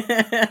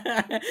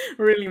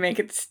 Really make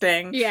it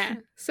sting. Yeah.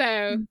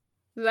 So,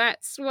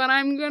 that's what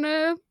I'm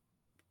gonna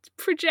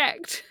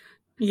project.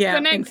 Yeah,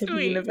 the next into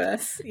week. The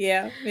universe.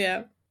 Yeah.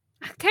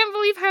 I can't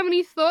believe how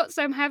many thoughts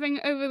I'm having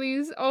over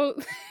these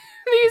old...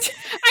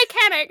 I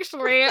can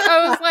actually.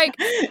 I was like...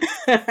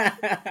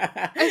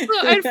 I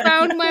thought I'd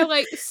found my,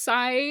 like,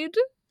 side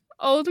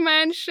old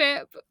man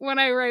ship when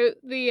I wrote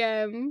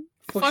the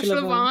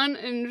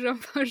Fauchelevent and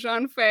Jean-Paul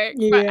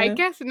Jean-Fic, but I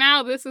guess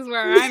now this is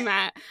where I'm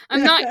at.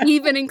 I'm not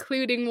even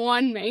including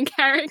one main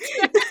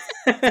character,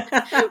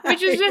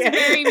 which is just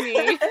very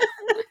me.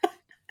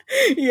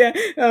 Yeah,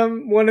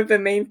 one of the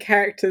main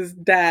characters'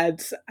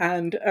 dads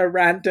and a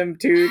random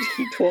dude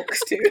he talks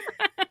to.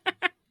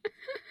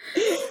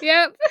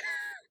 Yep.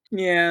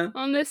 Yeah.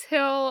 On this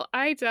hill,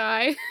 I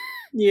die.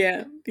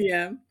 Yeah.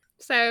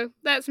 So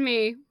that's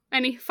me.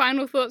 Any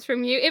final thoughts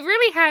from you? It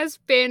really has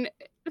been...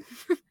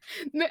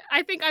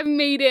 I think I've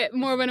made it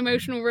more of an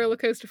emotional roller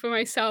coaster for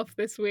myself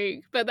this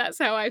week, but that's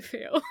how I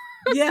feel.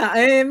 Yeah, I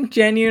am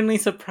genuinely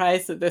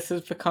surprised that this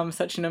has become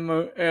such an a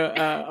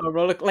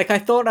roller. Like, I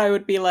thought I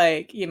would be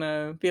like,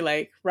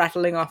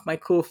 rattling off my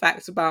cool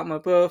facts about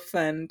Mabouf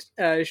and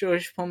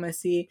Georges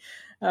Pommery,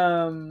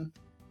 and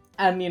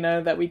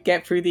that we'd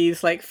get through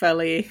these like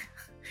fairly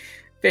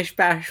bish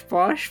bash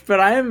bosh, but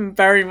I am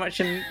very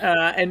much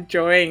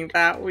enjoying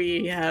that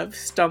we have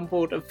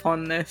stumbled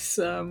upon this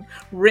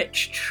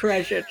rich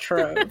treasure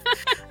trove.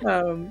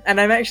 And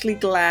I'm actually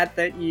glad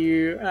that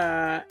you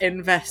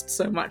invest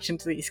so much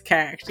into these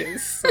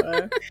characters.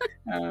 So,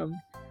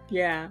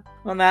 yeah.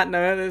 On that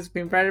note, there's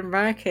been Bread and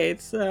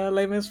Barricades,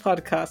 Layman's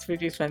podcast,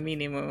 produced by me,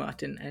 Nemo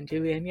Martin, and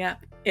Julian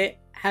Yap. It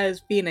has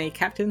been a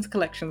Captain's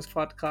Collections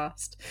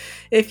podcast.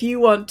 If you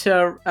want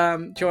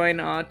to join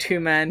our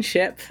two-man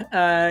ship,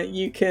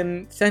 you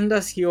can send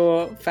us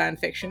your fan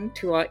fiction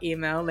to our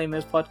email,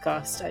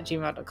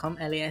 lamerspodcast@gmail.com,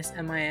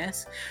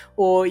 LASMIS,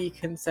 or you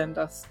can send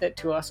it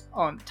to us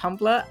on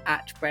Tumblr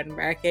at Bread and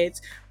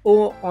Barricades,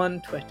 or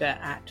on Twitter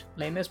at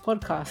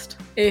lamerspodcast.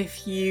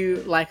 If you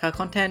like our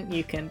content,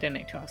 you can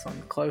donate to us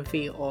on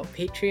Ko-fi or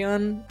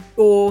Patreon,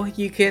 or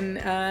you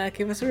can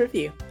give us a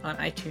review on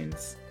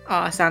iTunes.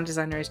 Our sound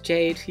designer is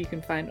Jade, who you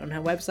can find on her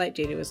website,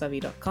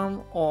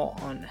 jadewasabi.com, or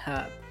on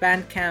her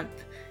Bandcamp,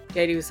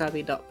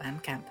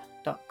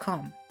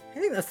 jadewasabi.bandcamp.com. I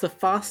think that's the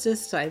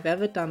fastest I've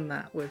ever done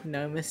that with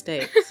no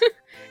mistakes.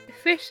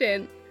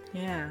 Efficient.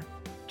 Yeah.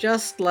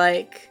 Just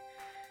like...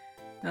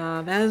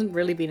 there hasn't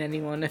really been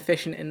anyone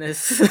efficient in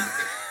this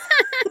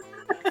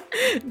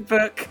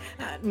book,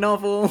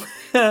 novel.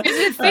 As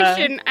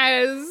efficient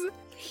as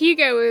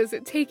Hugo is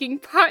at taking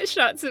pot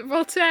shots at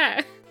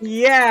Voltaire.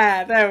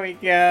 Yeah, there we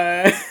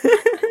go.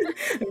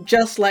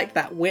 Just like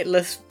that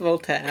witless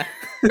Voltaire.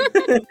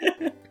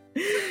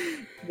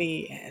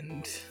 The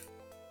end.